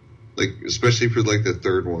 Like especially for like the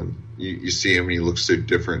third one, you see him and he looks so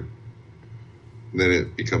different. And then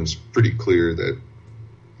it becomes pretty clear that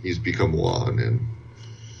he's become Juan and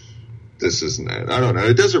this isn't that. I don't know.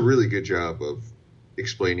 It does a really good job of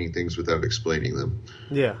explaining things without explaining them.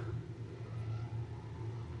 Yeah.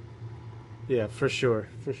 Yeah, for sure.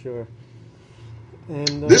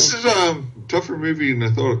 And this is a tougher movie than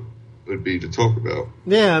I thought it would be to talk about.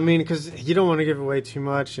 Yeah, I mean, because you don't want to give away too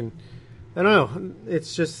much, and I don't know.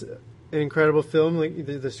 It's just an incredible film. Like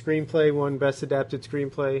the screenplay won Best Adapted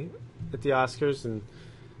Screenplay at the Oscars, and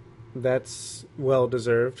that's well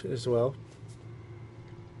deserved as well.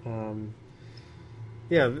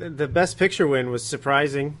 The Best Picture win was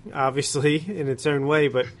surprising, obviously, in its own way,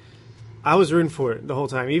 but I was rooting for it the whole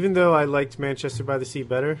time. Even though I liked Manchester by the Sea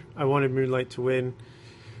better, I wanted Moonlight to win.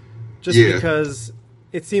 Just because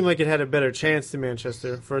it seemed like it had a better chance than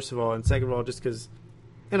Manchester, first of all, and second of all, just because...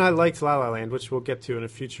 And I liked La La Land, which we'll get to in a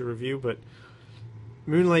future review, but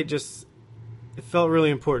Moonlight just... It felt really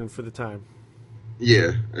important for the time.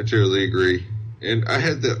 Yeah, I totally agree. And I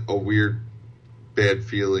had a weird bad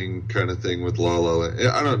feeling kind of thing with La La Land.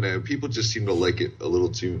 I don't know. People just seem to like it a little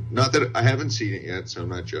too... Not that I haven't seen it yet, so I'm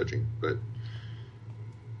not judging, but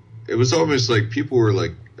it was almost like people were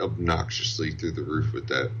like obnoxiously through the roof with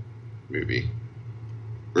that movie.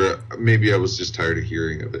 Or maybe I was just tired of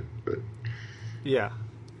hearing of it, but...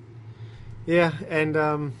 Yeah,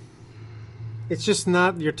 and it's just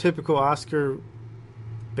not your typical Oscar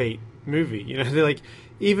bait movie. You know, they're like,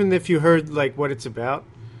 even if you heard like what it's about,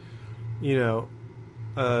 you know,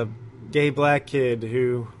 a gay black kid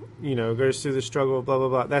who, you know, goes through the struggle, blah, blah,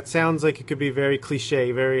 blah. That sounds like it could be very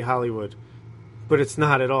cliche, very Hollywood. But it's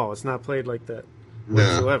not at all. It's not played like that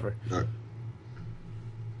whatsoever. No.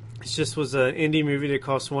 It just was an indie movie that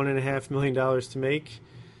cost $1.5 million to make.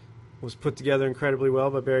 Was put together incredibly well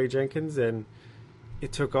by Barry Jenkins, and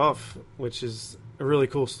it took off, which is a really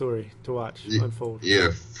cool story to watch unfold.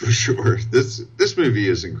 Yeah, for sure. This movie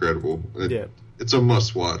is incredible. Yeah. It's a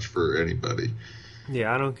must watch for anybody.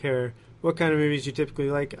 Yeah, I don't care what kind of movies you typically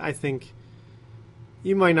like. I think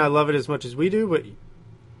you might not love it as much as we do, but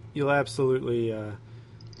you'll absolutely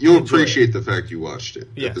you'll appreciate the fact you watched it,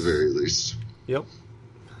 yes. at the very least. Yep,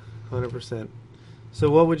 100%. So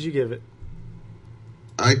what would you give it?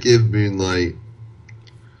 I give Moonlight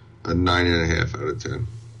a 9.5 out of 10.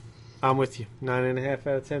 I'm with you. 9.5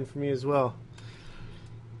 out of 10 for me as well.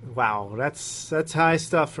 Wow, that's high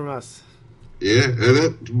stuff from us. Yeah, and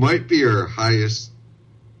that might be our highest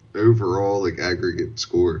overall aggregate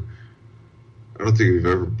score. I don't think we've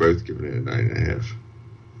ever both given it a 9.5.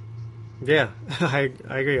 Yeah, I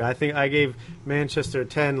agree. I think I gave Manchester a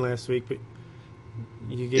 10 last week, but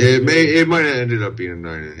you gave it might have ended up being a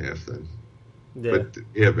 9.5 then. Yeah. But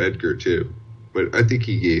you have Edgar too. But I think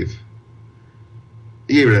he gave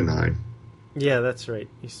it a 9. Yeah, that's right.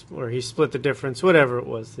 He split the difference, whatever it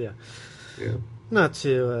was. Yeah. Yeah. Not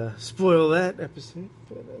to spoil that episode,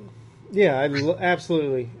 but yeah, I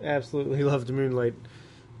absolutely loved Moonlight.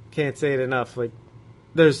 Can't say it enough.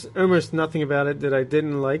 There's almost nothing about it that I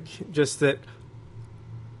didn't like. Just that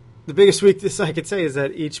the biggest weakness I could say is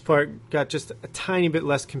that each part got just a tiny bit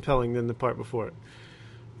less compelling than the part before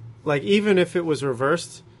it. Even if it was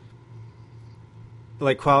reversed,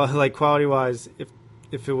 quality wise,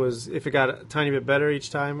 if it got a tiny bit better each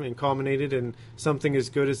time and culminated in something as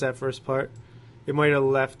good as that first part, it might have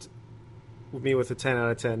left me with a 10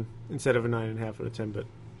 out of 10 instead of a 9.5 out of 10. But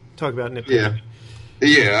talk about nitpicking.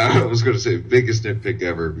 Yeah, I was going to say biggest nitpick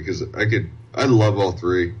ever because I love all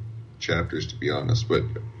 3 chapters to be honest, but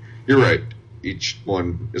you're right. Each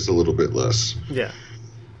one is a little bit less. Yeah.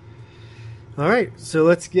 All right, so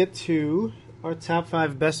let's get to our top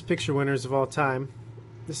 5 Best Picture winners of all time.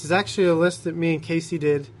 This is actually a list that me and Casey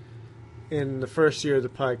did in the first year of the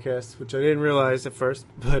podcast, which I didn't realize at first,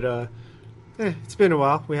 but it's been a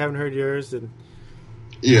while. We haven't heard yours, and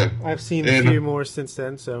yeah, I've seen a few more since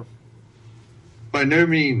then. So, by no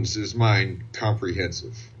means is mine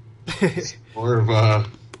comprehensive. It's more of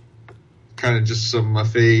kind of just some of my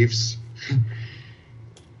faves.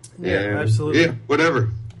 Yeah, absolutely. Yeah,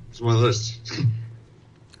 whatever. It's my list.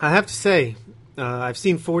 I have to say, I've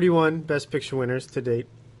seen 41 Best Picture winners to date.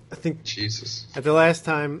 I think Jesus. At the last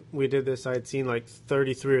time we did this, I had seen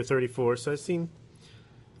 33 or 34, so I've seen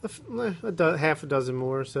half a dozen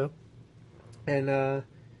more or so. And I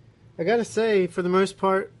gotta say, for the most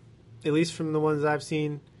part, at least from the ones I've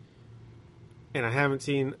seen, and I haven't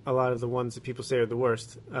seen a lot of the ones that people say are the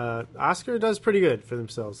worst, Oscar does pretty good for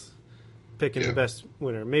themselves, picking the best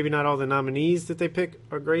winner. Maybe not all the nominees that they pick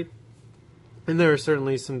are great, and there are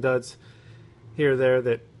certainly some duds here or there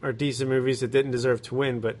that are decent movies that didn't deserve to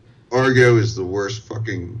win, but Argo is the worst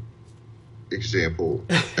fucking example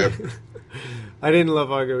ever. I didn't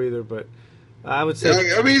love Argo either, but I would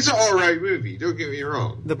say... I mean, it's an alright movie, don't get me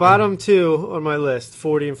wrong. The bottom 2 on my list,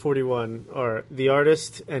 40 and 41, are The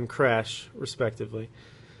Artist and Crash, respectively.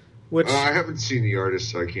 Which I haven't seen The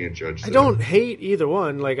Artist, so I can't judge that. I don't hate either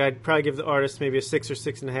one. I'd probably give The Artist maybe a 6 or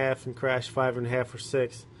 6.5 and Crash 5.5 or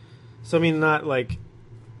 6. So, I mean, not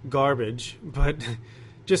garbage, but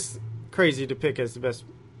just crazy to pick as the best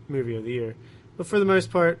movie of the year. But for the most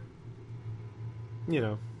part, they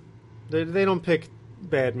don't pick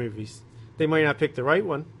bad movies. They might not pick the right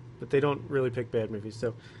one, but they don't really pick bad movies.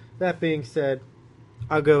 So that being said,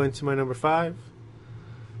 I'll go into my number 5,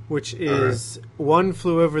 which is One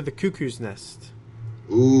Flew Over the Cuckoo's Nest.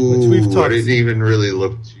 Ooh, which we've talked. I didn't even really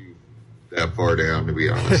look that far down, to be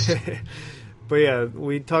honest. But yeah,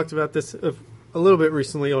 we talked about this a little bit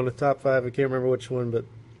recently on the top 5. I can't remember which one, but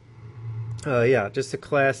yeah, just a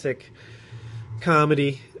classic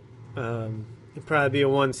comedy. It'd probably be a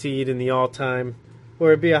 1 seed in the all-time,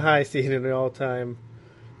 or it'd be a high seed in the all-time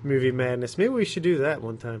movie madness. Maybe we should do that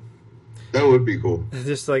one time. That would be cool.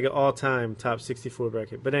 Just an all-time top 64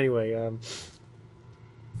 bracket. But anyway,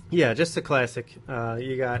 yeah, just a classic.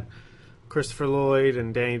 You got Christopher Lloyd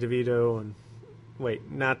and Danny DeVito, and wait,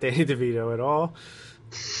 not Danny DeVito at all.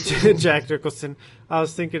 Jack Nicholson. I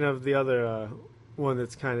was thinking of the other one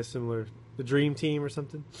that's kind of similar, the Dream Team or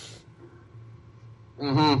something.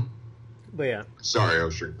 Mm-hmm. But yeah. Sorry, I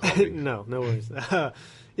was drinking coffee. No worries.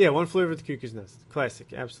 Yeah, One Flew Over the Cuckoo's Nest.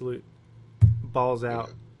 Classic. Absolute balls out.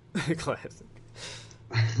 Yeah. Classic.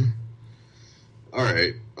 All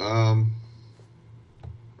right.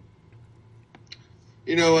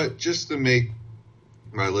 You know what? Just to make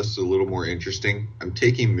my list a little more interesting, I'm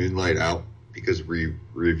taking Moonlight out because we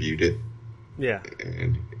reviewed it. Yeah.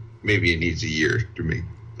 And maybe it needs a year to make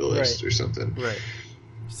the list or something. Right.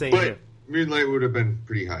 Same but here. Moonlight would have been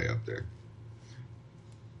pretty high up there.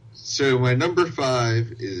 So my number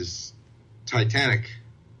 5 is Titanic.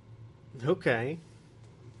 Okay.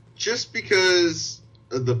 Just because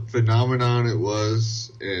of the phenomenon it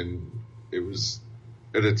was, and it was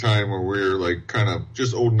at a time where we were like kind of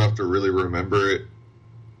just old enough to really remember it.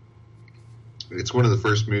 It's one of the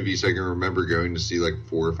first movies I can remember going to see like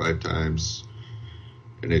 4 or 5 times,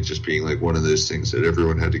 and it just being like one of those things that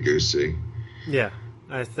everyone had to go see. Yeah,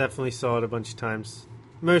 I definitely saw it a bunch of times.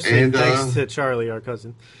 Mostly thanks to Charlie, our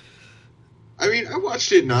cousin. I mean, I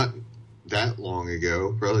watched it not that long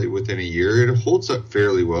ago, probably within a year. It holds up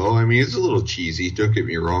fairly well. I mean, it's a little cheesy, don't get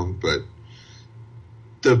me wrong, but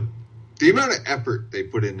the amount of effort they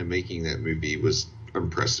put into making that movie was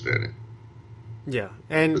unprecedented. Yeah,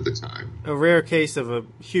 and at the time, a rare case of a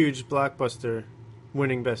huge blockbuster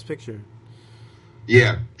winning Best Picture.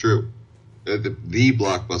 Yeah, true. The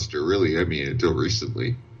blockbuster, really. I mean, until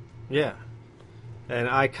recently. Yeah, an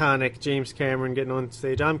iconic James Cameron getting on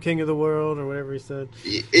stage. I'm king of the world, or whatever he said.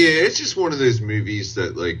 Yeah, it's just one of those movies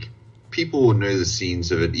that like people will know the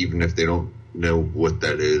scenes of it, even if they don't know what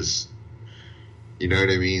that is. You know what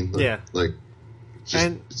I mean? Like, yeah. Like.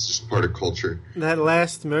 It's just part of culture. That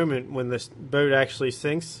last moment when the boat actually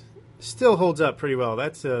sinks still holds up pretty well.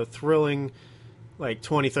 That's a thrilling, like,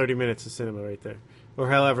 20, 30 minutes of cinema right there. Or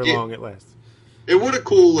however long it lasts. And what a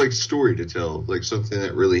cool, like, story to tell. Like, something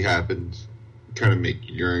that really happened. Kind of make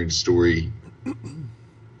your own story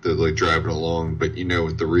to, like, drive it along. But you know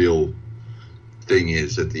what the real thing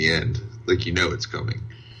is at the end. Like, you know it's coming.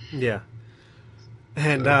 Yeah.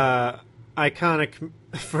 And iconic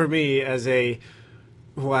for me as a...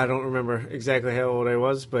 Well, I don't remember exactly how old I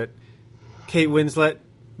was, but Kate Winslet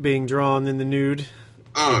being drawn in the nude.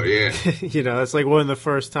 Oh, yeah. You know, that's like one of the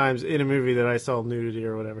first times in a movie that I saw nudity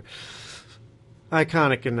or whatever.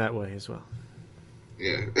 Iconic in that way as well.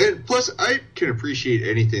 Yeah. And plus, I can appreciate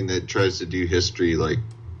anything that tries to do history, like,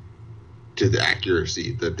 to the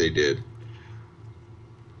accuracy that they did.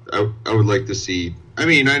 I would like to see... I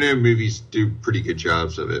mean, I know movies do pretty good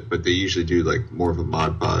jobs of it, but they usually do, like, more of a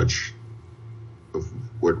Mod Podge of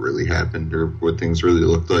what really happened or what things really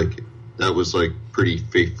looked like. That was like pretty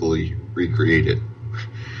faithfully recreated.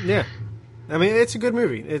 Yeah. I mean, it's a good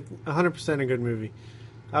movie. It's 100% a good movie.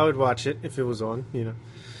 I would watch it if it was on, you know.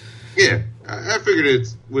 Yeah. I figured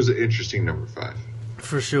it was an interesting number 5.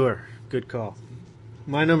 For sure. Good call.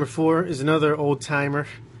 My number 4 is another old timer.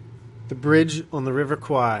 The Bridge on the River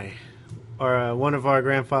Kwai. One of our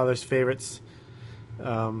grandfather's favorites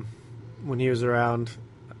when he was around.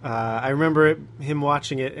 I remember him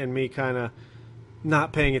watching it and me kind of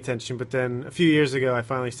not paying attention, but then a few years ago I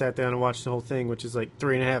finally sat down and watched the whole thing, which is like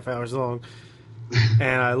 3.5 hours long,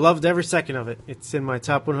 and I loved every second of it. It's in my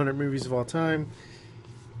top 100 movies of all time.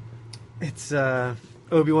 It's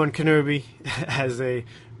Obi-Wan Kenobi as a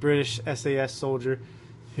British SAS soldier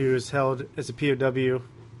who is held as a POW,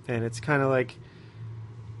 and it's kind of like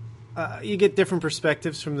you get different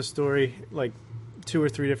perspectives from the story, like 2 or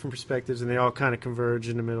 3 different perspectives, and they all kind of converge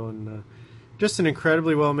in the middle. And just an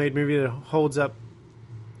incredibly well-made movie that holds up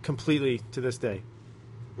completely to this day.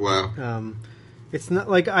 Wow. It's not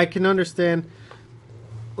like I can understand.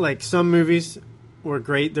 Like some movies were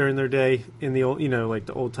great during their day in the old, you know, like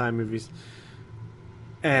the old time movies.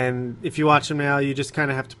 And if you watch them now, you just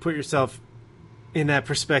kind of have to put yourself in that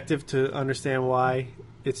perspective to understand why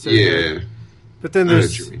it's so good. But then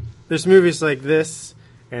there's movies like this.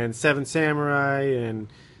 And Seven Samurai and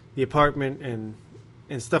The Apartment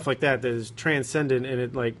and stuff like that is transcendent, and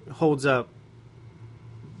it like holds up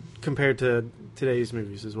compared to today's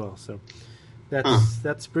movies as well. So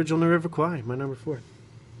that's Bridge on the River Kwai, my number 4.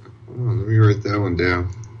 Oh, let me write that one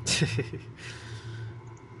down.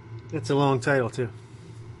 That's a long title too.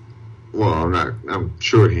 Well, I'm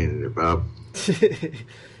shorthanded it, Bob.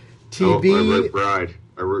 TB.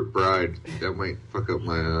 I wrote Bride. That might fuck up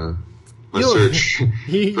my search.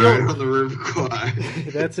 Bride on the River Kwai.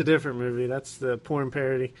 That's a different movie. That's the porn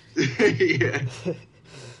parody. Yeah.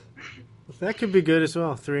 That could be good as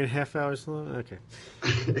well. 3.5 hours long. Okay.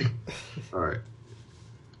 All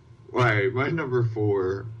right. My number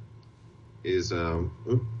 4 is let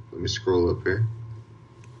me scroll up here.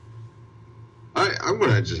 I'm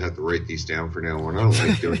gonna just have to write these down for now on. I don't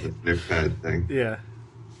like doing the notepad thing. Yeah.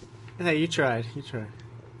 Hey, you tried.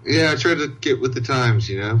 Yeah, I tried to get with the times,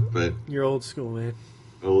 you know, but... You're old school, man.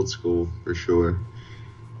 Old school, for sure.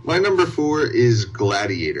 My number 4 is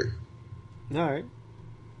Gladiator. All right.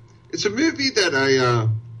 It's a movie that I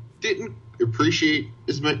didn't appreciate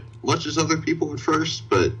as much as other people at first,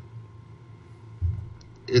 but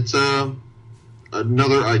it's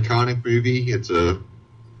another iconic movie.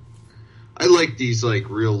 I like these, like,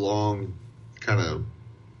 real long kind of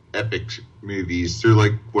epic movies. They're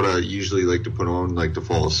like what I usually like to put on, like to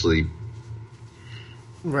fall asleep.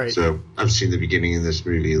 Right. So I've seen the beginning of this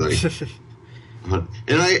movie, like, and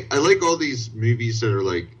I like all these movies that are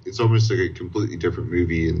like, it's almost like a completely different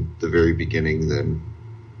movie in the very beginning than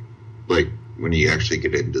like when you actually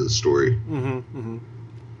get into the story.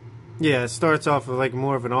 Yeah, it starts off with like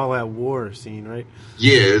more of an all-out war scene, right?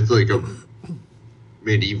 Yeah, it's like a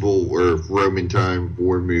medieval or Roman time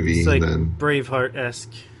war movie, It's like and then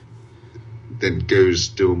Braveheart-esque. then goes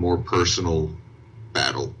to a more personal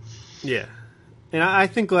battle. Yeah. And I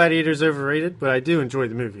think Gladiator's overrated, but I do enjoy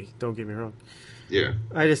the movie. Don't get me wrong. Yeah.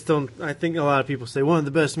 I just don't. I think a lot of people say one of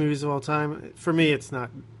the best movies of all time. For me, it's not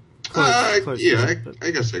close to that, but.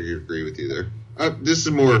 I guess I could agree with you there. This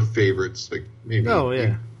is more favorites, like maybe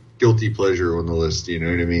guilty pleasure on the list. You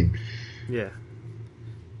know what I mean? Yeah.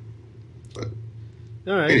 But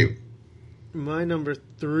all right. anyway. My number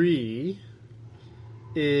 3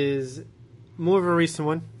 is more of a recent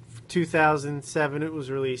one. 2007, it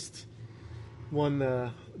was released. Won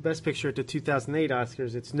the Best Picture at the 2008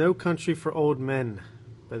 Oscars. It's No Country for Old Men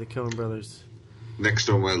by the Coen brothers. Next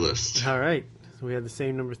on my list. All right. So we had the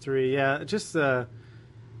same number 3. Yeah, just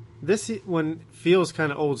this one feels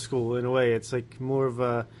kind of old school in a way. It's like more of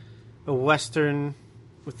a Western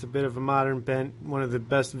with a bit of a modern bent. One of the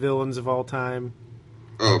best villains of all time.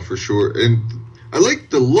 Oh, for sure. And I like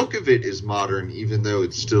the look of it is modern, even though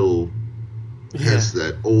it still has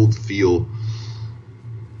that old feel.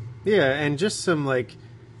 Yeah, and just some, like,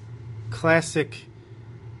 classic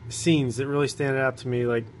scenes that really stand out to me.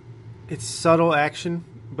 Like, it's subtle action,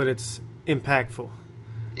 but it's impactful.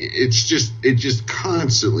 It just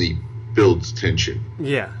constantly builds tension.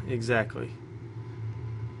 Yeah, exactly.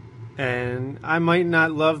 And I might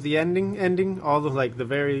not love the ending, all the, like, the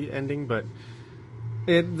very ending, but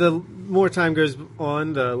the more time goes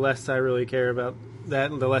on, the less I really care about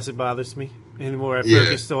that, and the less it bothers me. And the more I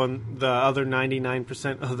focused on the other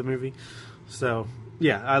 99% of the movie. So,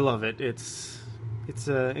 yeah, I love it. It's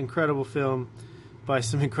an incredible film by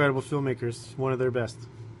some incredible filmmakers. One of their best.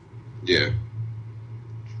 Yeah.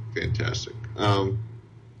 Fantastic. All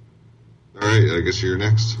right, I guess you're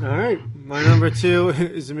next. All right. My number 2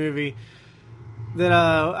 is a movie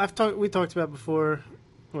that we talked about before,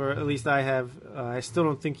 or at least I have. I still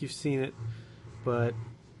don't think you've seen it, but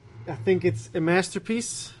I think it's a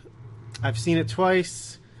masterpiece. I've seen it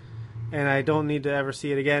twice, and I don't need to ever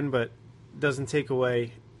see it again, but it doesn't take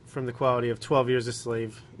away from the quality of 12 Years a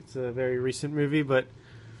Slave. It's a very recent movie, but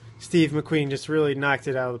Steve McQueen just really knocked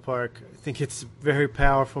it out of the park. I think it's a very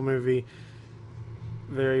powerful movie,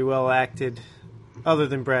 very well acted. Other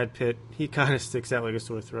than Brad Pitt, he kind of sticks out like a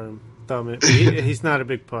sore thumb. He's not a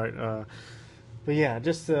big part. But yeah,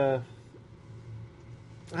 just, I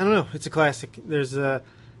don't know. It's a classic. There's a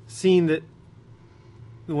scene that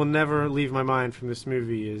will never leave my mind from this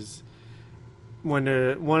movie is when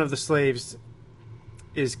one of the slaves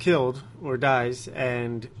is killed or dies,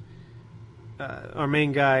 and our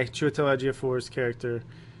main guy, Chiwetel Ejiofor's character,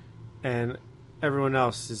 and everyone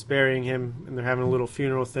else is burying him, and they're having a little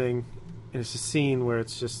funeral thing, and it's a scene where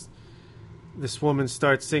it's just this woman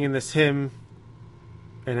starts singing this hymn,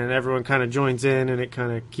 and then everyone kind of joins in, and it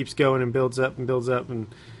kind of keeps going and builds up, and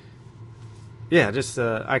yeah, just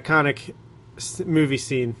an iconic movie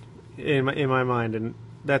scene in my mind, and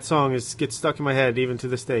that song gets stuck in my head even to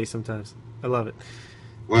this day sometimes. I love it.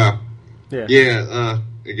 Wow. Yeah.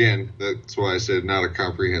 Again, that's why I said not a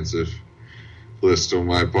comprehensive list on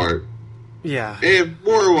my part. Yeah. And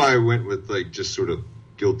more why I went with like just sort of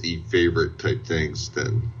guilty favorite type things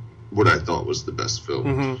than what I thought was the best film.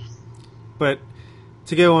 Mm-hmm. But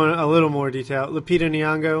to go on a little more detail, Lupita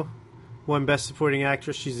Nyong'o won Best Supporting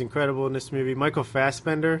Actress. She's incredible in this movie. Michael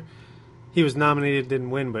Fassbender, he was nominated,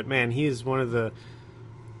 didn't win, but man, he is one of the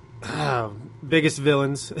biggest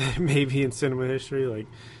villains maybe in cinema history. Like,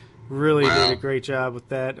 really did a great job with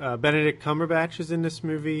that. Benedict Cumberbatch is in this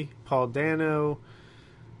movie. Paul Dano,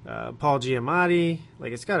 Paul Giamatti.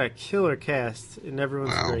 Like, it's got a killer cast, and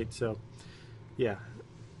everyone's great. So, yeah,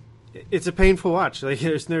 it's a painful watch. Like,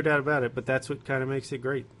 there's no doubt about it. But that's what kind of makes it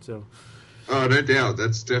great. So. Oh, no doubt.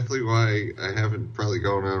 That's definitely why I haven't probably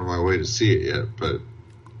gone out of my way to see it yet, but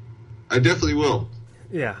I definitely will.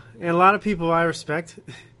 Yeah, and a lot of people I respect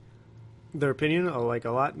their opinion, like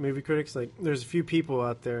a lot, movie critics. Like, there's a few people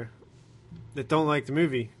out there that don't like the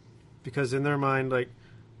movie because in their mind, like,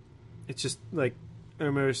 it's just like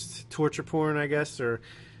almost torture porn, I guess, or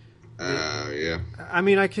yeah. I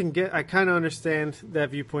mean, I kind of understand that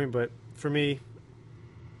viewpoint, but for me,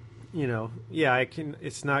 you know, yeah,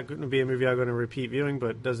 it's not going to be a movie I'm going to repeat viewing,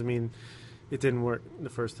 but it doesn't mean it didn't work the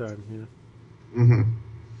first time, you know. Mm-hmm.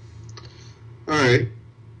 All right.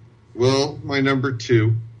 Well, my number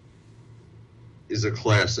 2 is a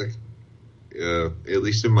classic. At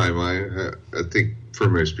least in my mind, I think for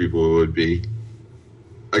most people it would be.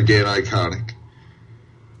 Again, iconic.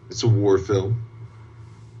 It's a war film.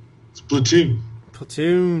 It's Platoon.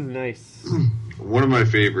 Platoon, nice. One of my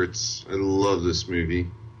favorites. I love this movie.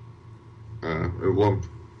 I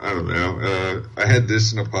don't know. I had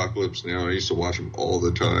this in Apocalypse Now. I used to watch them all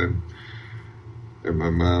the time at my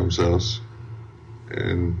mom's house.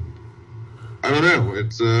 And I don't know.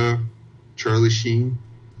 It's Charlie Sheen.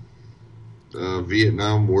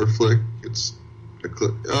 Vietnam War flick. It's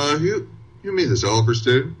who made this? Oliver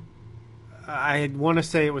Stone? I want to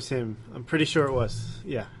say it was him. I'm pretty sure it was.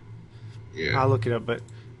 Yeah. I'll look it up. But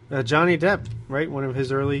Johnny Depp, right? One of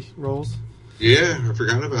his early roles. Yeah, I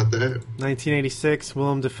forgot about that. 1986.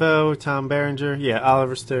 Willem Dafoe, Tom Berenger. Yeah,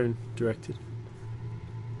 Oliver Stone directed.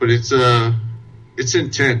 But it's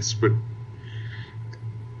intense. But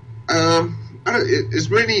as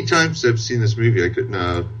many times as I've seen this movie, I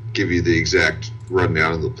couldn't give you the exact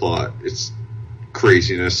rundown of the plot. It's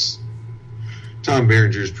craziness. Tom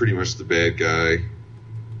Berenger is pretty much the bad guy,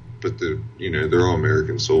 but they're all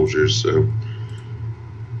American soldiers, so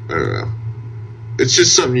I don't know. It's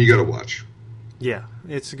just something you got to watch. Yeah,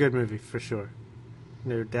 it's a good movie for sure.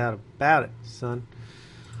 No doubt about it, son.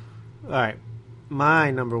 All right,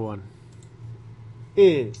 my number 1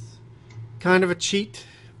 is kind of a cheat,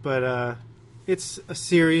 but it's a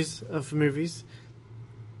series of movies.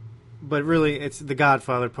 But really, it's The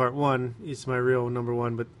Godfather Part 1 is my real number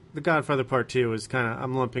 1, but The Godfather Part 2 is kind of,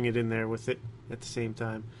 I'm lumping it in there with it at the same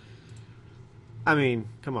time. I mean,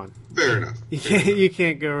 come on. Fair enough. You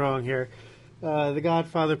can't go wrong here. The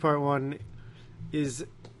Godfather Part 1 is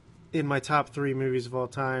in my top 3 movies of all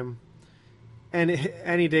time. And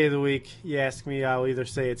any day of the week, you ask me, I'll either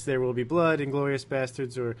say it's There Will Be Blood, Inglourious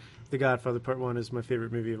Bastards, or The Godfather Part 1 is my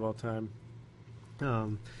favorite movie of all time.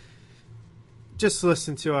 Just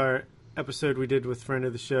listen to our episode we did with friend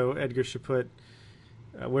of the show, Edgar Chaput,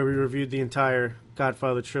 where we reviewed the entire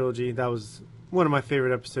Godfather trilogy. That was one of my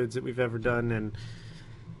favorite episodes that we've ever done, and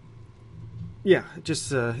yeah,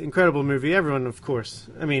 just an incredible movie. Everyone, of course.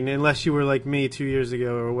 I mean, unless you were like me 2 years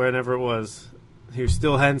ago or whenever it was, who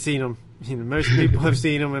still hadn't seen them. Most people have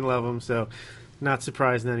seen them and love them, so not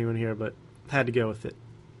surprising anyone here, but had to go with it.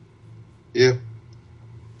 Yeah.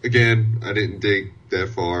 Again, I didn't dig that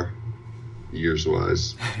far,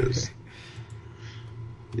 years-wise, because,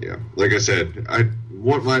 yeah, like I said, I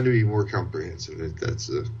want mine to be more comprehensive.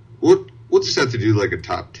 We'll just have to do like a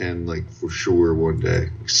top 10, like for sure one day,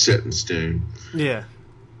 set in stone. Yeah.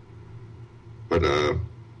 But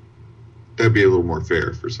that'd be a little more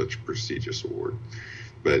fair for such a prestigious award.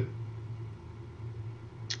 But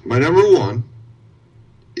my number 1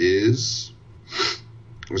 is.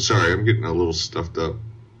 I'm sorry, I'm getting a little stuffed up.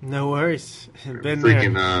 No worries. Been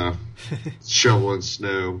freaking there. Shoveling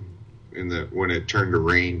snow when it turned to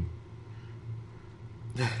rain.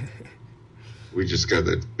 We just got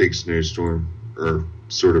that big snowstorm, or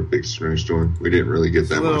sort of big snowstorm. We didn't really get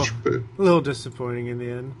that much, but a little disappointing in the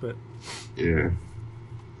end. But yeah,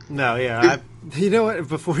 no, yeah. You know what?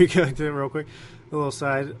 Before we go into it, real quick, a little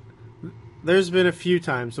side. There's been a few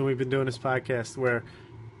times when we've been doing this podcast where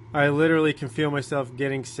I literally can feel myself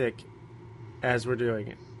getting sick as we're doing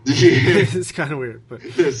it. Yeah. It's kind of weird, but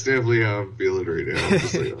that's definitely how I'm feeling right now. I'm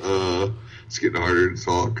just like, it's getting harder to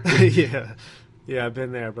talk. Yeah, I've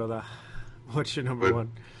been there, brother. What's your number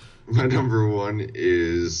 1? My number 1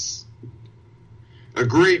 is a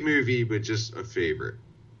great movie, but just a favorite.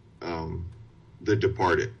 The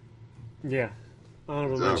Departed. Yeah,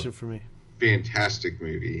 honorable mention for me. Fantastic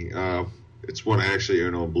movie. It's one I actually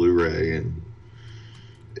own on Blu-ray, and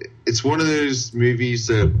it's one of those movies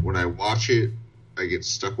that when I watch it, I get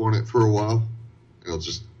stuck on it for a while. I'll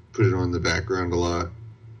just put it on in the background a lot.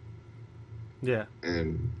 Yeah.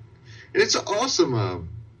 And it's an awesome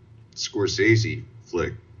Scorsese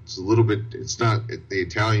flick. It's not the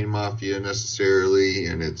Italian Mafia necessarily,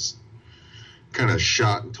 and it's kind of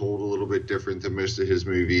shot and told a little bit different than most of his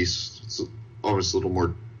movies. It's almost a little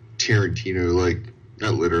more Tarantino-like,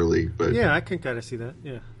 not literally, but yeah, I can kind of see that.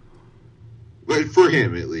 Yeah, but for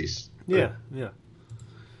him at least. Yeah.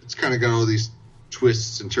 It's kind of got all these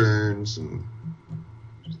twists and turns, and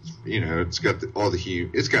it's got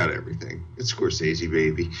it's got everything. It's Scorsese,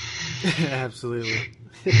 baby. Absolutely.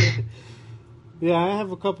 Yeah, I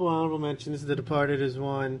have a couple honorable mentions. The Departed is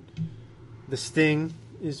one. The Sting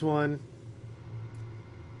is one.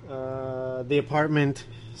 The Apartment,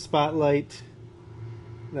 Spotlight,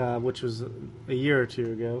 which was a year or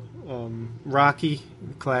two ago. Rocky,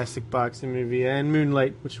 classic boxing movie, and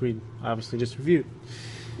Moonlight, which we obviously just reviewed.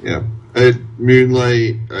 Yeah. I had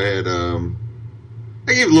Moonlight.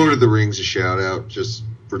 I gave Lord of the Rings a shout out just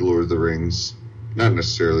for Lord of the Rings. Not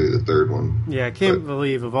necessarily the third one. Yeah, I can't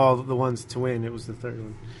believe of all the ones to win, it was the third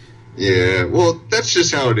one. Yeah, well, that's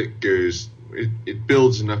just how it goes. It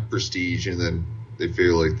builds enough prestige, and then they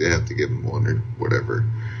feel like they have to give them one or whatever.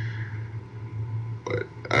 But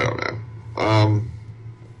I don't know.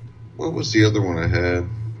 What was the other one I had?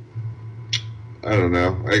 I don't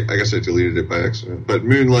know. I guess I deleted it by accident. But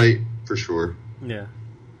Moonlight, for sure. Yeah.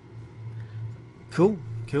 Cool.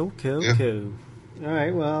 Yeah. Cool. All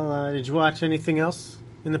right, well, did you watch anything else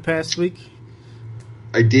in the past week?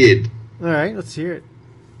 I did. All right, let's hear it.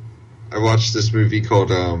 I watched this movie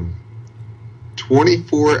called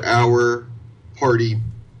 24-Hour Party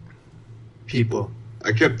People.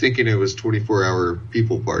 I kept thinking it was 24-Hour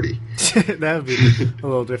People Party. That would be a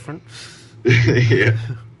little different. Yeah.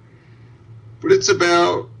 But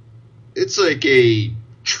it's like a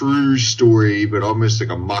true story, but almost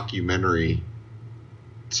like a mockumentary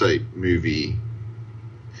type movie.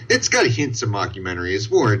 It's got hints of mockumentary.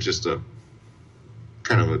 It's more just a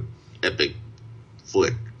kind of an epic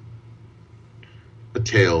flick. A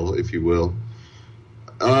tale, if you will.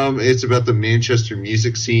 It's about the Manchester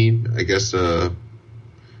music scene. I guess it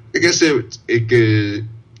could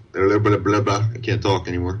blah, blah, blah, blah. I can't talk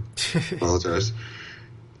anymore. Apologize.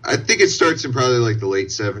 I think it starts in probably like the late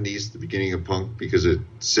 70s, the beginning of punk, because it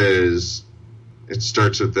says it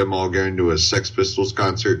starts with them all going to a Sex Pistols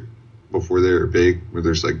concert before they were big, where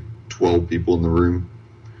there's like 12 people in the room.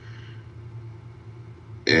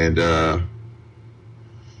 And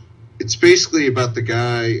it's basically about the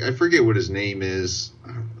guy, I forget what his name is.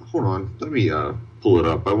 Hold on, let me pull it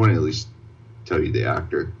up. I want to at least tell you the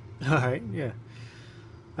actor. All right, yeah.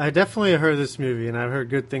 I definitely heard this movie, and I've heard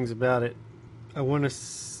good things about it. I want to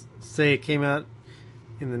say it came out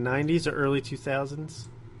in the 90s or early 2000s.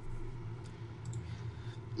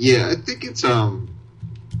 Yeah, I think it's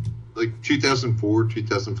like 2004,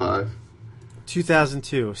 2005.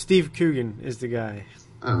 2002. Steve Coogan is the guy.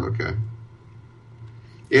 Oh, okay.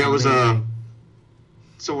 Yeah, it was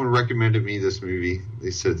someone recommended me this movie.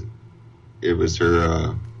 They said it was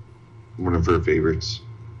her one of her favorites.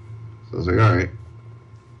 So I was like, all right.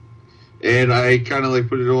 And I kind of like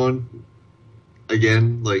put it on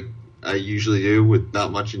again, like I usually do, with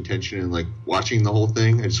not much intention in like watching the whole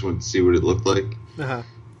thing. I just wanted to see what it looked like. Uh-huh.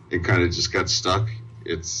 It kind of just got stuck.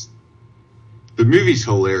 The movie's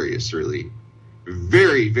hilarious, really.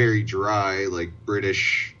 Very, very dry, like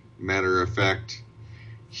British matter of fact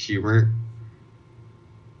humor.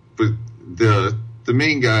 But the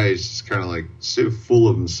main guy is just kind of like so full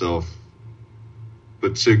of himself,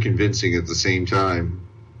 but so convincing at the same time.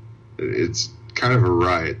 It's kind of a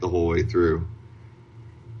riot the whole way through.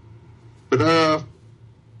 But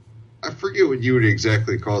I forget what you would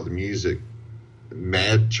exactly call the music.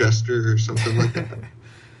 Madchester or something like that.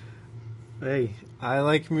 Hey, I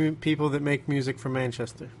like people that make music from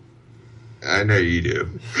Manchester. I know you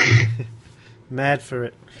do. Mad for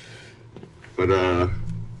it. But I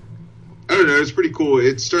don't know, it's pretty cool.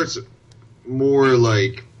 It starts more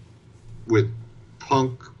like with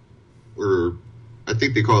punk, or I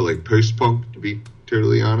think they call it like post-punk, to be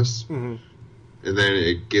totally honest. Mm-hmm. And then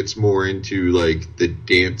it gets more into like the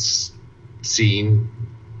dance scene.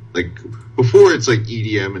 Like before it's like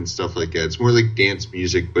EDM and stuff like that. It's more like dance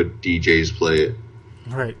music, but DJs play it.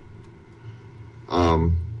 Right.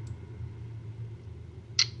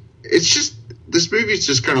 It's just, this movie's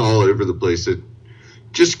just kind of all over the place. It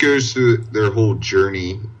just goes through their whole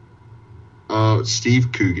journey.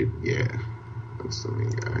 Steve Coogan, yeah, that's the main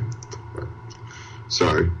guy.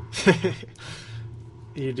 Sorry.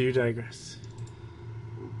 You do digress.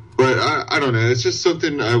 But I don't know. It's just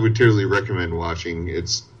something I would totally recommend watching.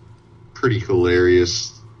 It's pretty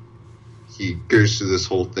hilarious. He goes through this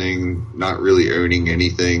whole thing not really owning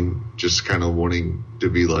anything, just kind of wanting to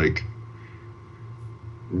be like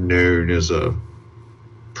known as a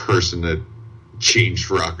person that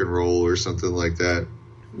changed rock and roll or something like that.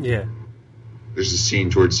 Yeah. There's a scene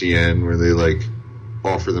towards the end where they like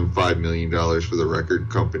offer them $5 million for the record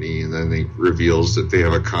company, and then they reveals that they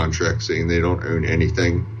have a contract saying they don't own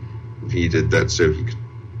anything. He did that so he could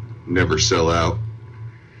never sell out.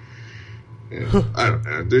 And I don't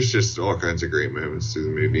know. There's just all kinds of great moments through the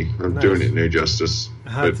movie. I'm doing it no justice.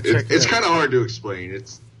 But it's kind of hard to explain.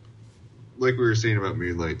 It's like we were saying about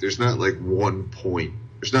Moonlight. There's not like one point.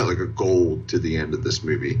 There's not like a goal to the end of this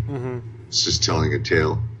movie. Mm-hmm. It's just telling a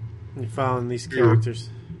tale. You're following these characters.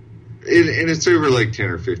 And it's over like 10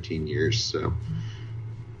 or 15 years, so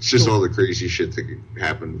it's just all the crazy shit that could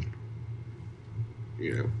happen,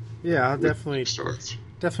 you know. Yeah, I'll definitely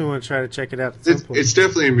Definitely want to try to check it out at some point. It's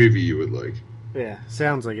definitely a movie you would like. Yeah,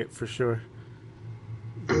 sounds like it for sure.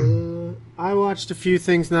 I watched a few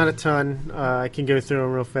things, not a ton. I can go through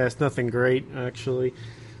them real fast. Nothing great, actually.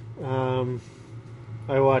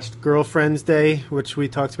 I watched Girlfriend's Day, which we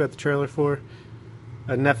talked about the trailer for.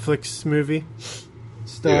 A Netflix movie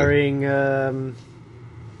starring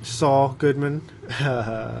Saul Goodman.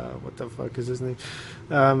 What the fuck is his name?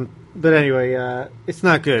 But anyway, it's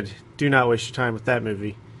not good. Do not waste your time with that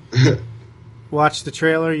movie. Watch the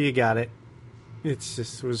trailer, you got it.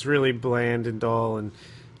 It was really bland and dull and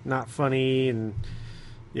not funny and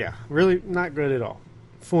yeah, really not good at all.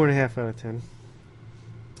 4.5 out of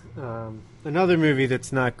 10. Another movie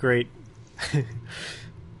that's not great,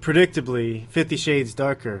 predictably, 50 Shades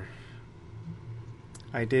Darker.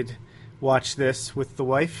 I did watch this with the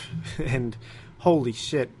wife, and holy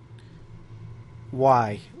shit,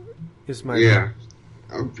 why is my... Yeah,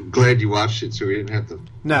 I'm glad you watched it so we didn't have to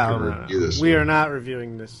review this. We are not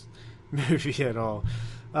reviewing this movie at all.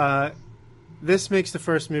 This makes the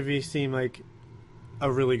first movie seem like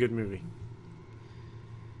a really good movie.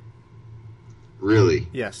 Really?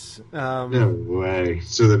 Yes. No way.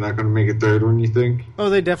 So they're not going to make a third one, you think? Oh,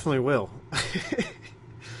 they definitely will.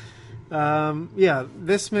 Yeah,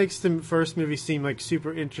 this makes the first movie seem like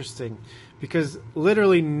super interesting because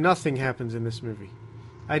literally nothing happens in this movie.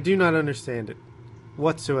 I do not understand it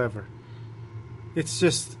whatsoever. It's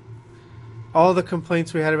just all the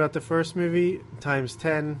complaints we had about the first movie times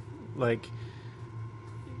 10. Like,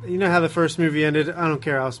 you know how the first movie ended? I don't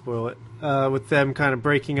care, I'll spoil it. With them kind of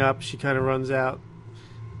breaking up, she kind of runs out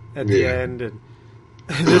at the end, and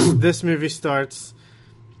this movie starts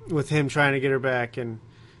with him trying to get her back, and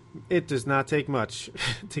it does not take much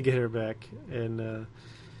to get her back. And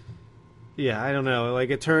yeah, I don't know.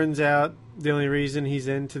 Like, it turns out the only reason he's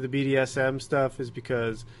into the BDSM stuff is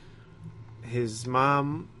because his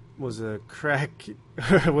mom was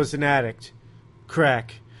was an addict,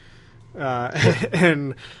 crack,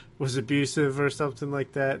 and was abusive or something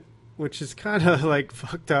like that. Which is kind of like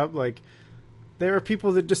fucked up. Like, there are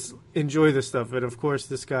people that just enjoy this stuff, but of course,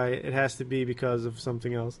 this guy, it has to be because of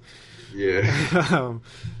something else. Yeah.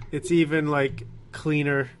 It's even like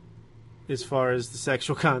cleaner as far as the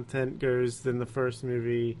sexual content goes than the first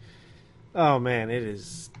movie. Oh man, it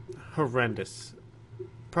is horrendous.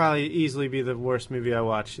 Probably easily be the worst movie I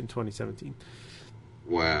watched in 2017.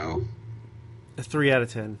 Wow. A 3 out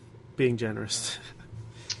of 10, being generous.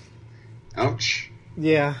 Ouch.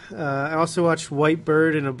 Yeah, I also watched White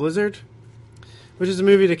Bird in a Blizzard, which is a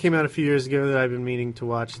movie that came out a few years ago that I've been meaning to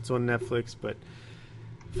watch. It's on Netflix, but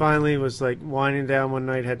finally was like winding down one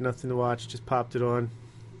night, had nothing to watch, just popped it on,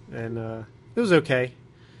 and it was okay.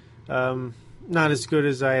 Not as good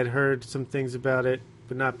as I had heard some things about it,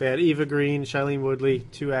 but not bad. Eva Green, Shailene Woodley,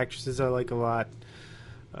 2 actresses I like a lot.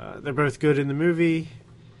 They're both good in the movie.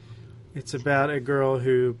 It's about a girl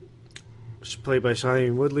who, played by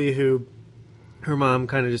Shailene Woodley, who her mom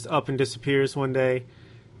kind of just up and disappears one day.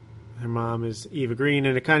 Her mom is Eva Green,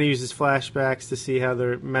 and it kind of uses flashbacks to see how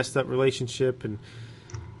their messed up relationship, and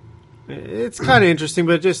it's kind of interesting,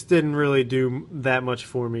 but it just didn't really do that much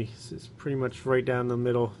for me. It's pretty much right down the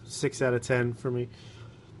middle, 6 out of 10 for me.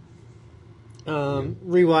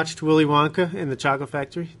 Rewatched Willy Wonka and the Chocolate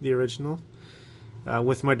Factory, the original,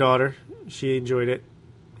 with my daughter. She enjoyed it,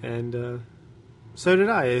 and so did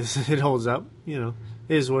I. It holds up, you know.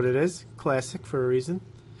 It is what it is. Classic for a reason.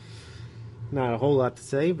 Not a whole lot to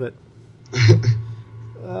say, but...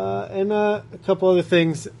 and a couple other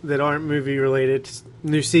things that aren't movie related.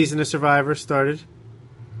 New season of Survivor started.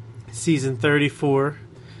 Season 34,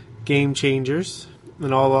 Game Changers,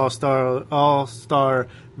 an all-star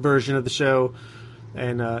version of the show,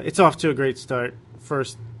 and it's off to a great start.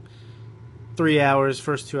 First 3 hours,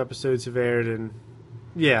 first 2 episodes have aired, and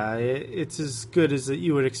yeah, it's as good as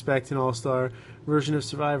you would expect an all-star version of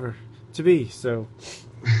Survivor to be. So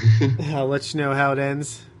I'll let you know how it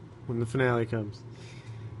ends when the finale comes.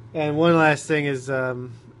 And one last thing is,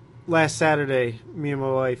 last Saturday, me and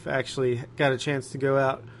my wife actually got a chance to go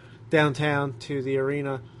out downtown to the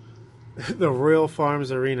arena, the Royal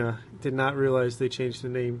Farms Arena. Did not realize they changed the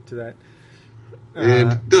name to that.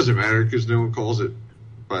 And it doesn't matter because no one calls it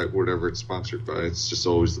by whatever it's sponsored by. It's just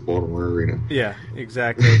always the Baltimore Arena. Yeah,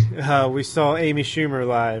 exactly. We saw Amy Schumer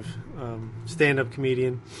live, stand-up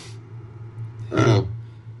comedian.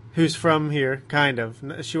 Who's from here, kind of.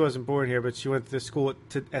 She wasn't born here, but she went to school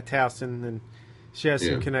at Towson, and she has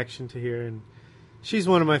some connection to here. And she's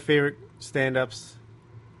one of my favorite stand-ups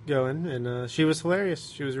going, and she was hilarious.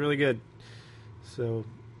 She was really good. So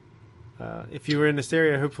if you were in this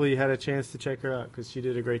area, hopefully you had a chance to check her out, because she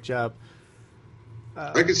did a great job.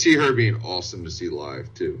 I could see her being awesome to see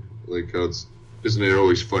live too. Like how isn't it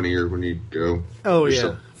always funnier when you go? Oh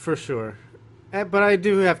yeah, for sure. But I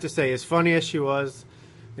do have to say, as funny as she was,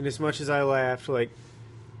 and as much as I laughed, like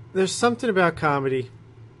there's something about comedy.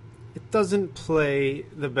 It doesn't play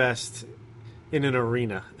the best in an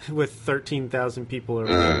arena with 13,000 people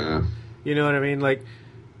around. You know what I mean? Like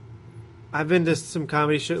I've been to some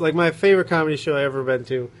comedy show. Like my favorite comedy show I ever been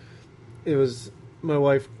to. It was my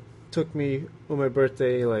wife took me on my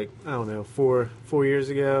birthday, like I don't know, 4 years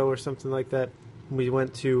ago or something like that. We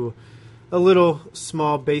went to a little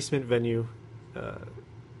small basement venue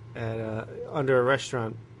at under a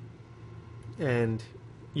restaurant, and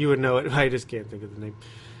you would know it. I just can't think of the name.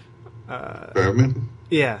 Bowman?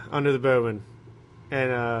 Yeah, Under the Bowman,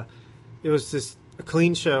 and it was just a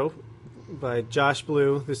clean show by Josh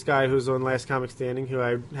Blue, this guy who's on Last Comic Standing, who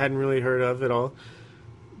I hadn't really heard of at all,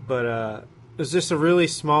 but it was just a really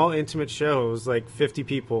small, intimate show. It was like 50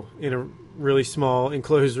 people in a really small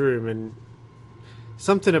enclosed room, and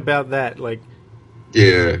something about that, like.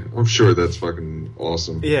 Yeah, I'm sure that's fucking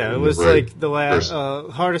awesome. Yeah, it was like the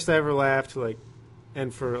hardest I ever laughed, like,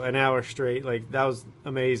 and for an hour straight, like that was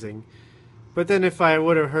amazing. But then if I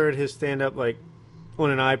would have heard his stand up like on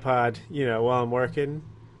an iPod, while I'm working,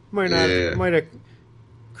 might have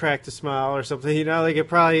cracked a smile or something. Like it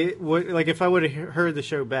probably would. Like if I would have heard the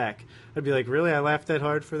show back, I'd be like, really, I laughed that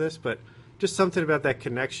hard for this. But just something about that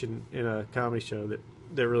connection in a comedy show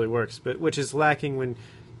that really works, but which is lacking when.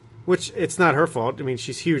 Which, it's not her fault. I mean,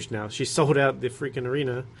 she's huge now. She sold out the freaking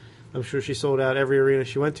arena. I'm sure she sold out every arena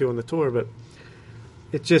she went to on the tour, but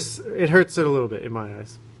it hurts it a little bit in my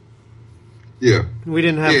eyes. Yeah. We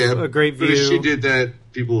didn't have a great view. But if she did that,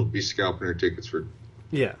 people would be scalping her tickets for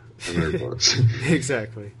 $100.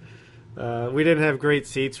 Exactly. We didn't have great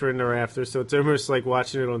seats. We're in the rafters, so it's almost like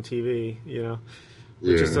watching it on TV,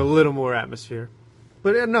 with just a little more atmosphere.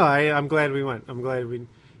 But no, I'm glad we went. I'm glad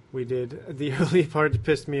we did. The early part that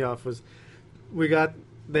pissed me off was we got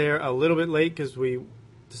there a little bit late because we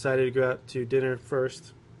decided to go out to dinner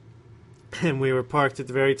first. And we were parked at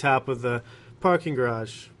the very top of the parking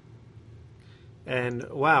garage. And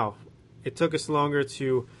wow, it took us longer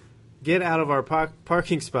to get out of our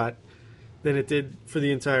parking spot than it did for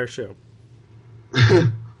the entire show.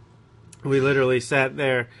 We literally sat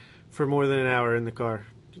there for more than an hour in the car,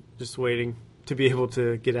 just waiting to be able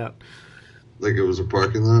to get out. Like it was a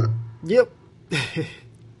parking lot? Yep.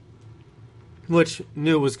 Which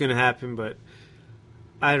knew was going to happen, but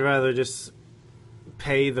I'd rather just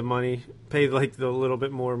pay like the little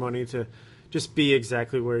bit more money to just be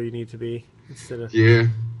exactly where you need to be instead of. Yeah.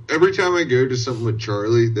 Every time I go to something with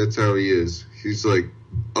Charlie, that's how he is. He's like,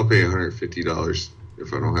 I'll pay $150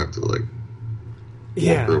 if I don't have to like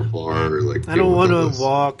walk real far or like. I don't want to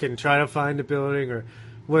walk and try to find a building or.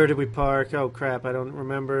 Where did we park? Oh, crap, I don't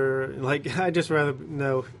remember. Like, I just rather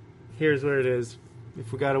know, here's where it is.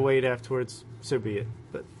 If we got to wait afterwards, so be it.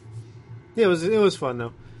 But, yeah, it was fun,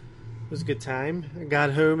 though. It was a good time. I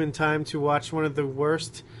got home in time to watch one of the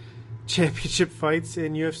worst championship fights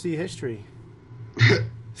in UFC history.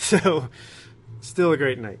 So, still a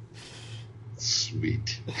great night.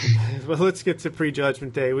 Sweet. Well, let's get to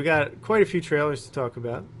Prejudgment Day. We got quite a few trailers to talk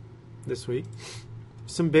about this week.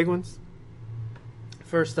 Some big ones.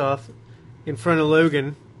 First off, in front of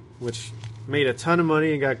Logan, which made a ton of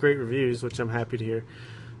money and got great reviews, which I'm happy to hear,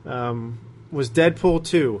 was Deadpool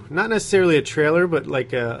 2. Not necessarily a trailer, but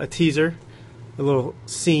like a teaser, a little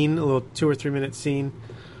scene, a little 2 or 3 minute scene.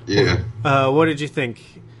 Yeah. What did you think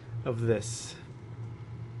of this?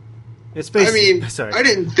 It's sorry. I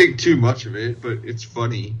didn't think too much of it, but it's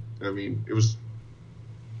funny. I mean, it was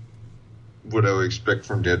what I would expect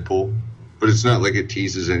from Deadpool. But it's not like it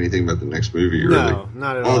teases anything about the next movie, really. No,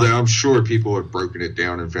 not at all. Although I'm sure people have broken it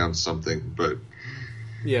down and found something, but...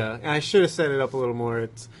 Yeah, I should have set it up a little more.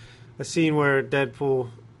 It's a scene where Deadpool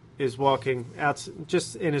is walking out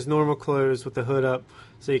just in his normal clothes with the hood up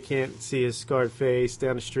so you can't see his scarred face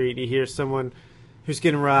down the street. He hears someone who's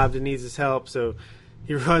getting robbed and needs his help, so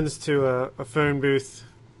he runs to a phone booth.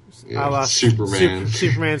 Yeah, Superman.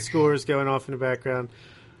 Superman scores going off in the background.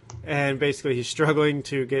 And basically, he's struggling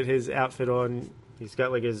to get his outfit on. He's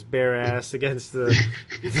got like his bare ass against the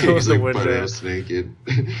window. Butt-ass naked.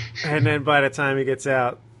 And then by the time he gets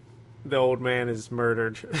out, the old man is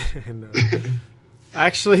murdered. And,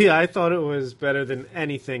 actually, I thought it was better than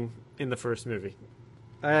anything in the first movie.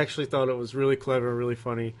 I actually thought it was really clever, really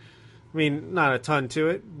funny. I mean, not a ton to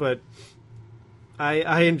it, but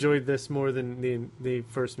I enjoyed this more than the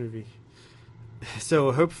first movie.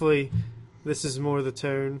 So hopefully this is more the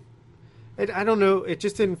tone. I don't know. It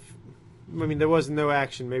just didn't. I mean, there was no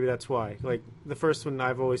action. Maybe that's why. Like the first one,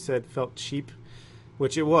 I've always said felt cheap,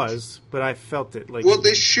 which it was, but I felt it. Like, well,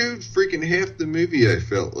 they showed freaking half the movie, I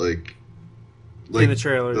felt like in the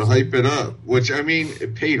trailers. To hype it up, which, I mean,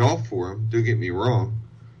 it paid off for him, don't get me wrong.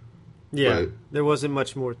 Yeah, but, there wasn't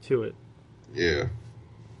much more to it. Yeah.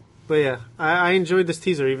 But yeah, I enjoyed this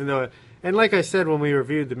teaser, even though, and like I said when we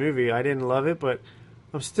reviewed the movie, I didn't love it, but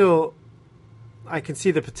I can see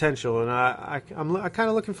the potential, and I'm kind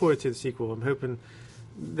of looking forward to the sequel. I'm hoping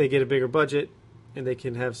they get a bigger budget and they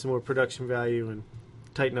can have some more production value and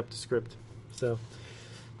tighten up the script. So,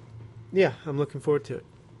 yeah, I'm looking forward to it.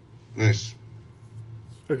 Nice.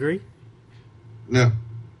 Agree? No.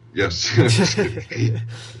 Yes.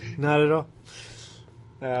 Not at all.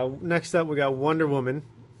 Next up, we got Wonder Woman,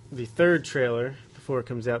 the third trailer before it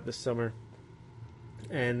comes out this summer.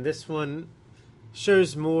 And this one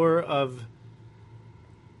shows more of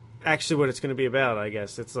actually what it's going to be about, I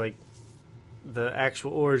guess. It's like the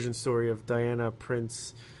actual origin story of Diana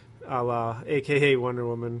Prince, a.k.a. Wonder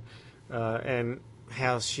Woman, and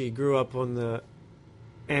how she grew up on the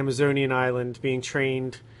Amazonian island being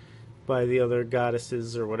trained by the other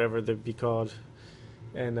goddesses or whatever they'd be called.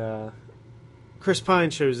 And Chris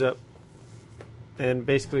Pine shows up and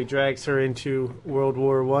basically drags her into World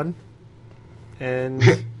War I.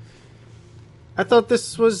 And I thought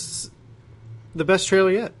this was the best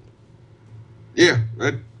trailer yet. Yeah,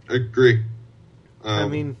 I agree. I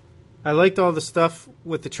mean, I liked all the stuff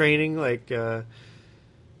with the training, like the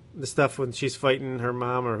stuff when she's fighting her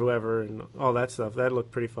mom or whoever and all that stuff. That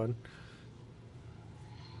looked pretty fun.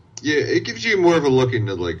 Yeah, it gives you more of a look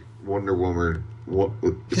into, like, Wonder Woman.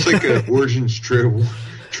 It's like an Origins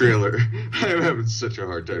trailer. I'm having such a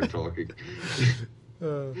hard time talking.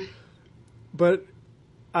 But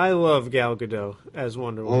I love Gal Gadot as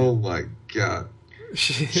Wonder Woman. Oh, my God.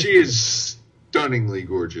 She is stunningly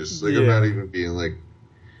gorgeous. Like, I'm not even being, like...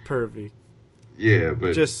 pervy. Yeah,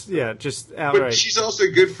 but... Just outright. But she's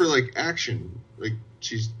also good for, like, action. Like,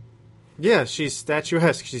 she's... Yeah, she's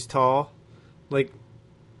statuesque. She's tall. Like,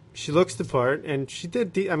 she looks the part, and she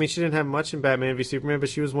did... she didn't have much in Batman v Superman, but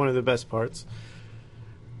she was one of the best parts.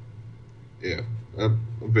 Yeah, I'm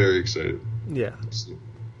very excited. Yeah.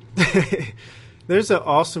 There's an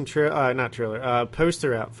awesome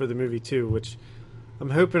poster out for the movie, too, which... I'm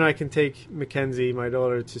hoping I can take Mackenzie, my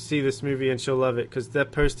daughter, to see this movie and she'll love it, because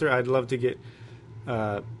that poster I'd love to get,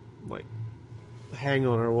 hang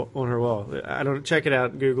on her wall. I don't check it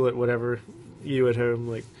out, Google it, whatever. You at home,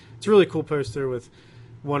 like, it's a really cool poster with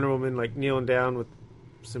Wonder Woman like kneeling down with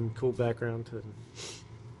some cool background.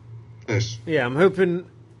 Nice. Yeah, I'm hoping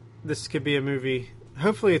this could be a movie.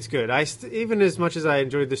 Hopefully, it's good. Even as much as I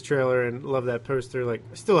enjoyed this trailer and love that poster, like,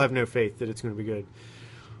 I still have no faith that it's going to be good.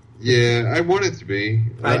 Yeah, I want it to be.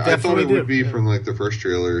 I thought it would be yeah. from like the first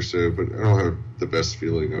trailer or so, but I don't have the best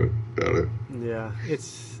feeling about it. Yeah,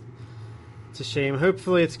 it's a shame.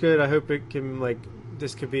 Hopefully it's good. I hope it can, like,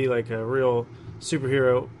 this could be like a real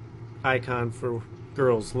superhero icon for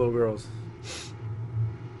little girls.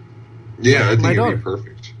 Yeah, I think it'd be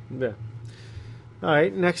perfect. Yeah. All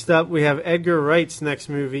right, next up we have Edgar Wright's next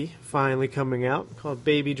movie finally coming out, called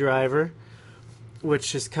Baby Driver,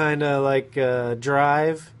 which is kind of like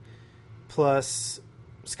Drive plus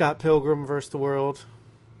Scott Pilgrim vs. the World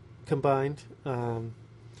combined.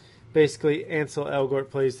 Basically, Ansel Elgort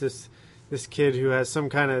plays this kid who has some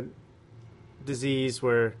kind of disease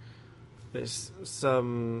where there's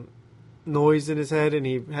some noise in his head, and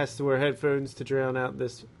he has to wear headphones to drown out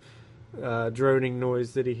this droning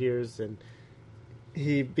noise that he hears. And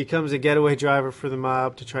he becomes a getaway driver for the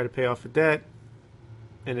mob to try to pay off a debt.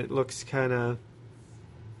 And it looks kind of...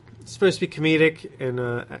 It's supposed to be comedic and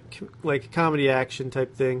like a comedy action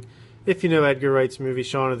type thing. If you know Edgar Wright's movie,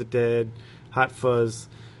 Shaun of the Dead, Hot Fuzz,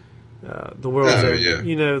 The World's End, yeah.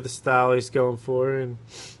 You know the style he's going for. And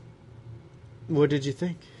what did you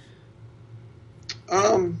think? I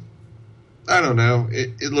don't know.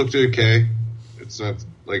 It looked okay. It's not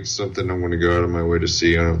like something I'm going to go out of my way to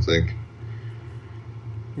see, I don't think.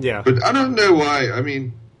 Yeah. But I don't know why. I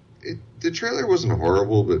mean, the trailer wasn't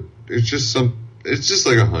horrible, but it's just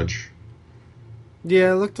like a hunch.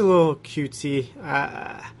 Yeah, it looked a little cutesy.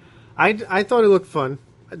 I thought it looked fun.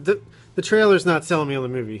 The trailer's not selling me on the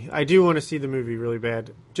movie. I do want to see the movie really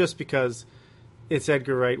bad, just because it's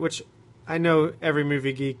Edgar Wright, which I know every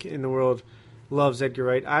movie geek in the world loves Edgar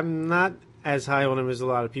Wright. I'm not as high on him as a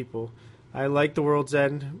lot of people. I like The World's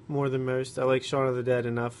End more than most. I like Shaun of the Dead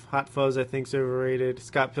enough. Hot Fuzz, I think, is overrated.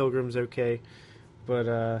 Scott Pilgrim's okay.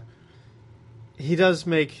 But he does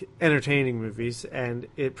make entertaining movies, and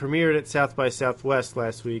it premiered at South by Southwest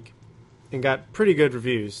last week and got pretty good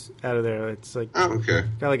reviews out of there. It's like got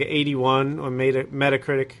like an 81 on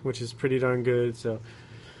Metacritic, which is pretty darn good. So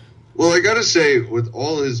Well, I gotta say, with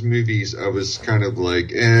all his movies, I was kind of like,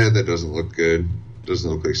 that doesn't look good. Doesn't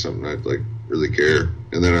look like something I'd like really care.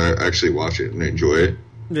 And then I actually watch it and enjoy it.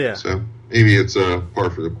 Yeah. So maybe it's par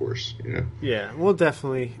for the course, Yeah, we'll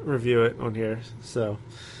definitely review it on here. So,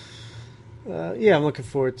 yeah, I'm looking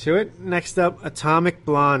forward to it. Next up, Atomic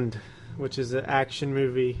Blonde, which is an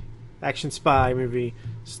action spy movie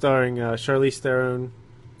starring Charlize Theron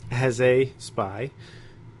as a spy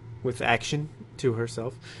with action to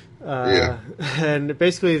herself. Yeah. And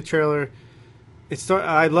basically the trailer,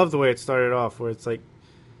 I love the way it started off, where it's like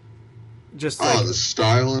just like the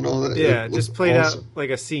style and all that. yeah, It just looked played awesome. out like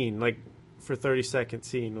a scene, like for 30-second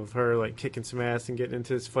scene of her like kicking some ass and getting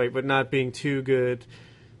into this fight, but not being too good.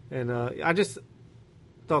 And I just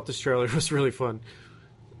thought this trailer was really fun.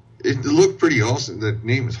 It looked pretty awesome. The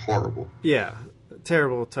name is horrible, Yeah,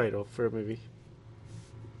 terrible title for a movie.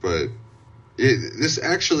 but this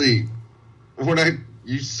actually,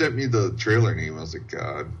 you sent me the trailer name, I was like,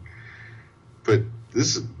 God. But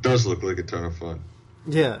this does look like a ton of fun.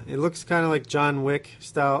 Yeah, it looks kind of like John Wick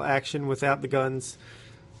style action without the guns.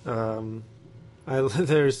 It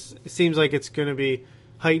seems like it's going to be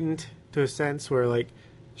heightened to a sense where like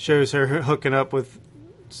shows her hooking up with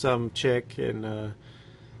some chick, and I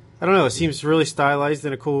don't know. It seems really stylized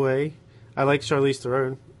in a cool way. I like Charlize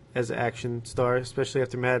Theron as an action star, especially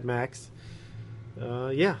after Mad Max.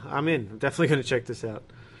 Yeah, I'm in. I'm definitely going to check this out.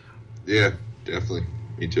 Yeah, definitely.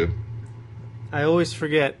 Me too. I always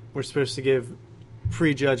forget we're supposed to give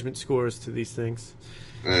prejudgment scores to these things.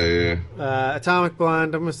 Yeah. Atomic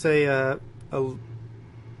Blonde, I'm going to say a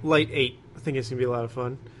light 8. I think it's going to be a lot of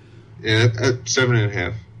fun. Yeah, at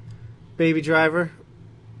 7.5. Baby Driver,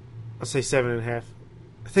 I'll say 7.5.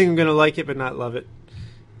 I think I'm going to like it, but not love it.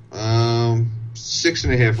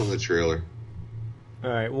 6.5 on the trailer. All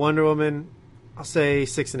right, Wonder Woman, I'll say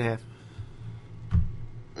 6.5.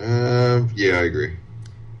 Yeah, I agree.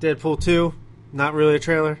 Deadpool 2, not really a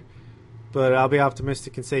trailer, but I'll be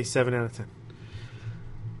optimistic and say 7 out of 10.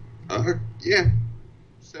 Yeah.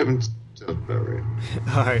 7 sounds about right.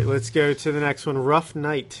 All right, let's go to the next one. Rough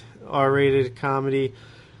Night, R-rated comedy,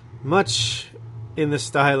 much in the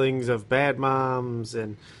stylings of Bad Moms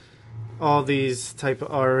and all these type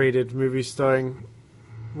of R-rated movies starring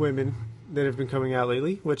women that have been coming out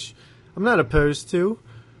lately, which I'm not opposed to,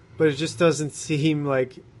 but it just doesn't seem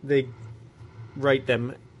like they write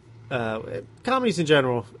them. Comedies in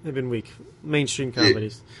general have been weak, mainstream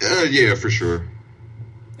comedies. Yeah, for sure.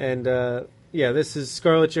 And this is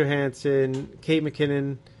Scarlett Johansson, Kate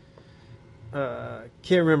McKinnon.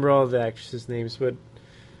 Can't remember all of the actresses' names, but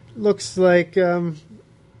looks like I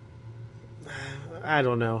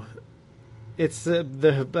don't know. It's a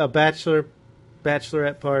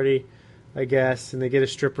bachelorette party, I guess, and they get a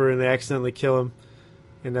stripper and they accidentally kill him,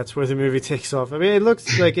 and that's where the movie takes off. I mean, it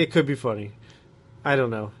looks like it could be funny. I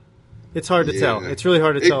don't know. It's hard to tell. It's really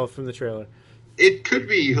hard to tell from the trailer. It could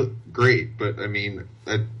be great, but I mean,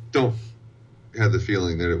 I don't have the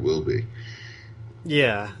feeling that it will be.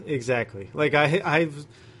 Yeah, exactly. Like I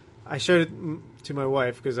showed it to my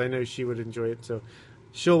wife because I know she would enjoy it, so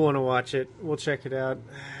she'll want to watch it. We'll check it out.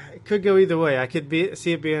 It could go either way. I could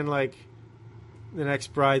see it being like the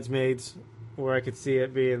next Bridesmaids, or I could see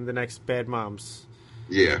it being the next Bad Moms.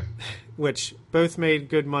 Yeah. Which both made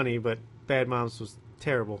good money, but Bad Moms was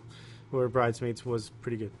terrible, where Bridesmaids was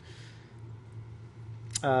pretty good.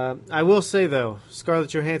 I will say, though, Scarlett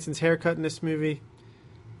Johansson's haircut in this movie,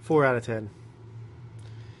 4 out of 10.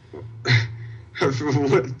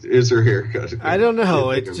 What is her haircut? I don't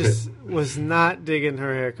know. It just was not digging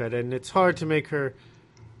her haircut, and it's hard to make her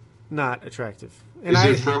not attractive. And is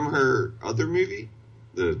it from her other movie,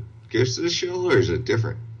 The Ghost of the Shell, or is it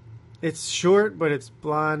different? It's short, but it's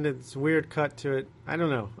blonde. It's a weird cut to it. I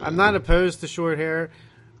don't know. I'm not opposed to short hair,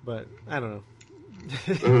 but I don't know.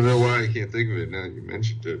 I don't know why I can't think of it now that you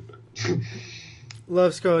mentioned it.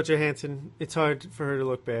 Love Scarlett Johansson. It's hard for her to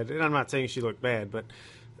look bad. And I'm not saying she looked bad, but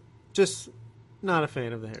just not a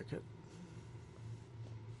fan of the haircut.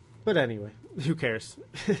 But anyway, who cares?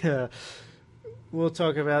 We'll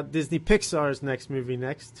talk about Disney Pixar's next movie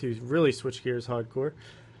next, to really switch gears hardcore.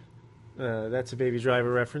 That's a Baby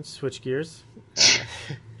Driver reference. Switch gears.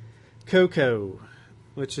 Coco,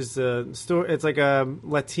 which is a story. It's like a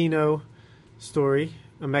Latino story,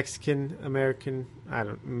 a Mexican American.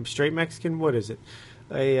 Straight Mexican. What is it?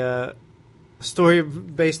 A story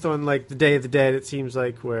based on like the Day of the Dead. It seems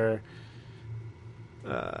like where.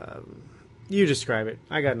 You describe it.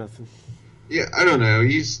 I got nothing. Yeah, I don't know.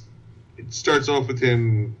 It starts off with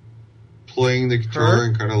him playing the guitar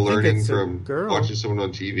and kind of learning from watching someone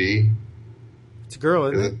on TV. It's a girl,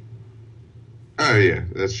 isn't it? Oh, yeah,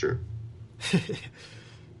 that's true.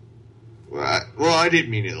 Well, I didn't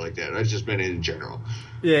mean it like that. I just meant it in general.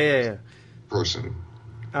 Yeah. Person.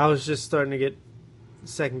 I was just starting to get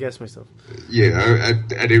second guess myself. Yeah,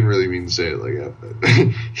 I didn't really mean to say it like that,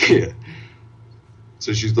 but yeah.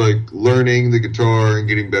 So she's like learning the guitar and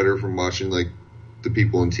getting better from watching like the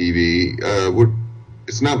people on TV.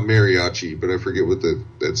 It's not mariachi, but I forget what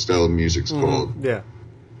that style of music's called. Yeah,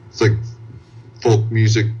 it's like folk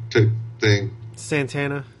music type thing.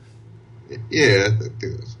 Santana. Yeah, I think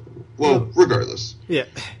that's, well, regardless. Yeah,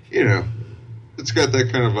 you know, it's got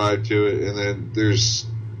that kind of vibe to it, and then there's.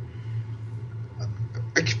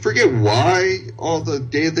 I forget why all the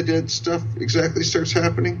Day of the Dead stuff exactly starts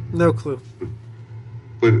happening. No clue.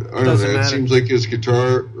 But I don't know. It seems like his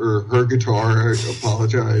guitar, or her guitar, I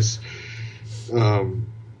apologize,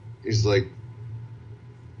 is like,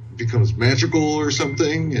 becomes magical or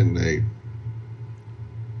something, and I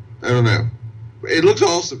don't know. It looks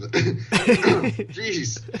awesome.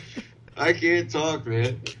 Jeez. I can't talk,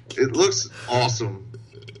 man. It looks awesome.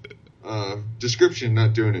 Description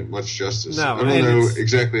not doing it much justice. No, I don't know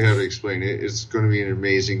exactly how to explain it. It's going to be an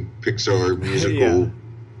amazing Pixar musical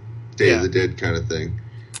Day of the Dead kind of thing.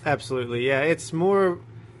 Absolutely, yeah. It's more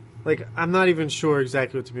like, I'm not even sure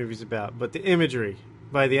exactly what the movie's about, but the imagery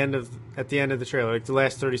at the end of the trailer, like the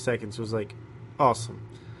last 30 seconds, was like awesome.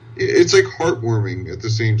 It's like heartwarming at the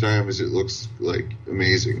same time as it looks like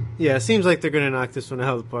amazing. Yeah, it seems like they're going to knock this one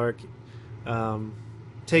out of the park.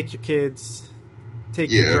 Take your kids,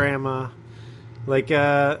 take your grandma. Like,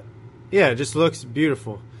 it just looks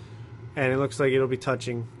beautiful. And it looks like it'll be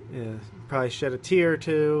touching. Yeah, probably shed a tear or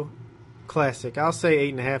two. Classic. I'll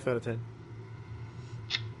say 8.5 out of 10.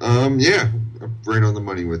 Yeah, I'm right on the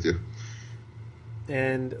money with you.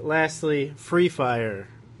 And lastly, Free Fire,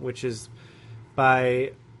 which is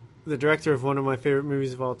by the director of one of my favorite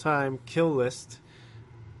movies of all time, Kill List.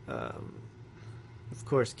 Of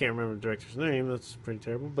course, can't remember the director's name. That's pretty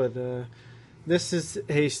terrible. But this is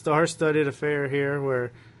a star-studded affair here,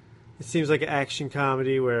 where it seems like an action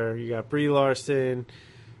comedy where you got Brie Larson.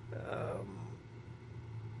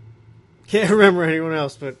 Can't remember anyone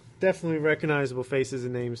else, but definitely recognizable faces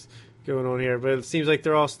and names going on here. But it seems like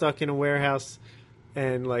they're all stuck in a warehouse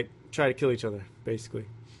and like try to kill each other, basically.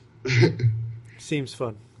 Seems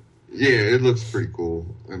fun. Yeah, it looks pretty cool.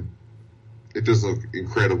 It doesn't look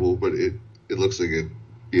incredible, but it looks like it'd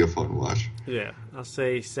be a fun watch. Yeah, I'll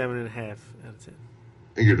say 7.5 out of 10.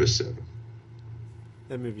 I give it a 7.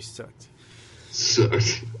 That movie sucked.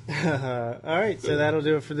 Sucked. All right, so that'll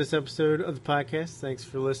do it for this episode of the podcast. Thanks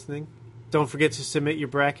for listening. Don't forget to submit your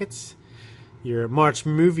brackets, your March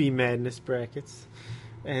Movie Madness brackets.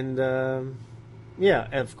 And,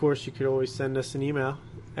 of course, you could always send us an email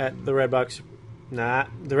at the Redbox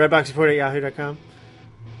Report at yahoo.com.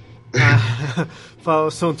 Follow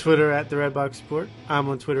us on Twitter at the Redbox Report. I'm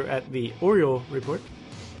on Twitter at the Oriole Report.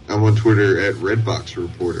 I'm on Twitter at Redbox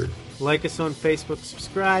Reporter. Like us on Facebook,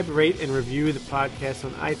 subscribe, rate, and review the podcast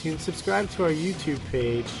on iTunes. Subscribe to our YouTube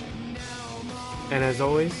page. And as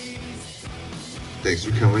always, thanks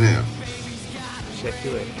for coming out. Check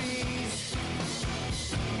you later.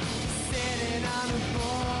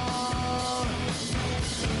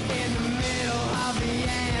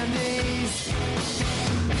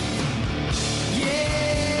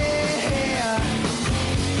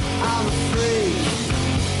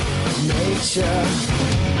 Nature.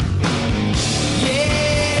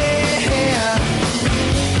 Yeah,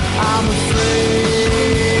 I'm a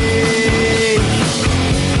freak.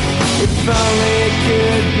 If only it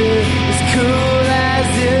could be as cool as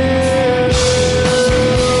you.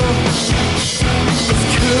 As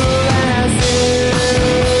cool as you.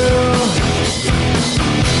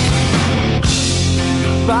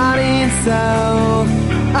 Body and soul,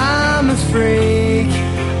 I'm a freak.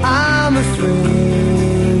 I'm a freak.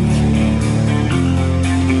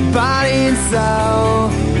 Body and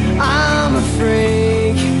soul, I'm a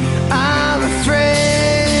freak, I'm a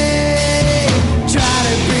freak. Try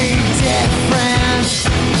to be different,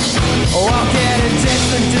 or get a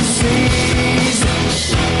different disease.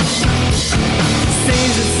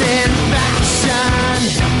 Seems it's in fashion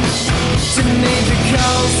to need the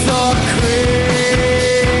cold sore cream.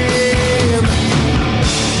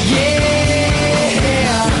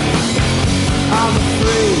 Yeah, I'm a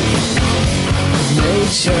freak.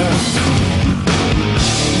 Nature.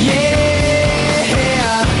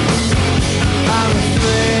 Yeah, I'm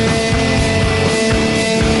afraid.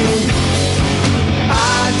 I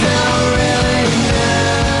don't really know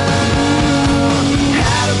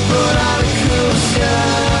how to put on a cool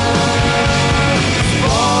shirt.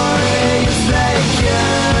 Boring as they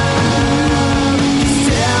come. Just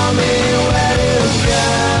tell me where to go.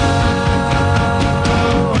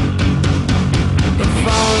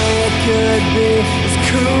 be as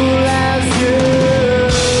cool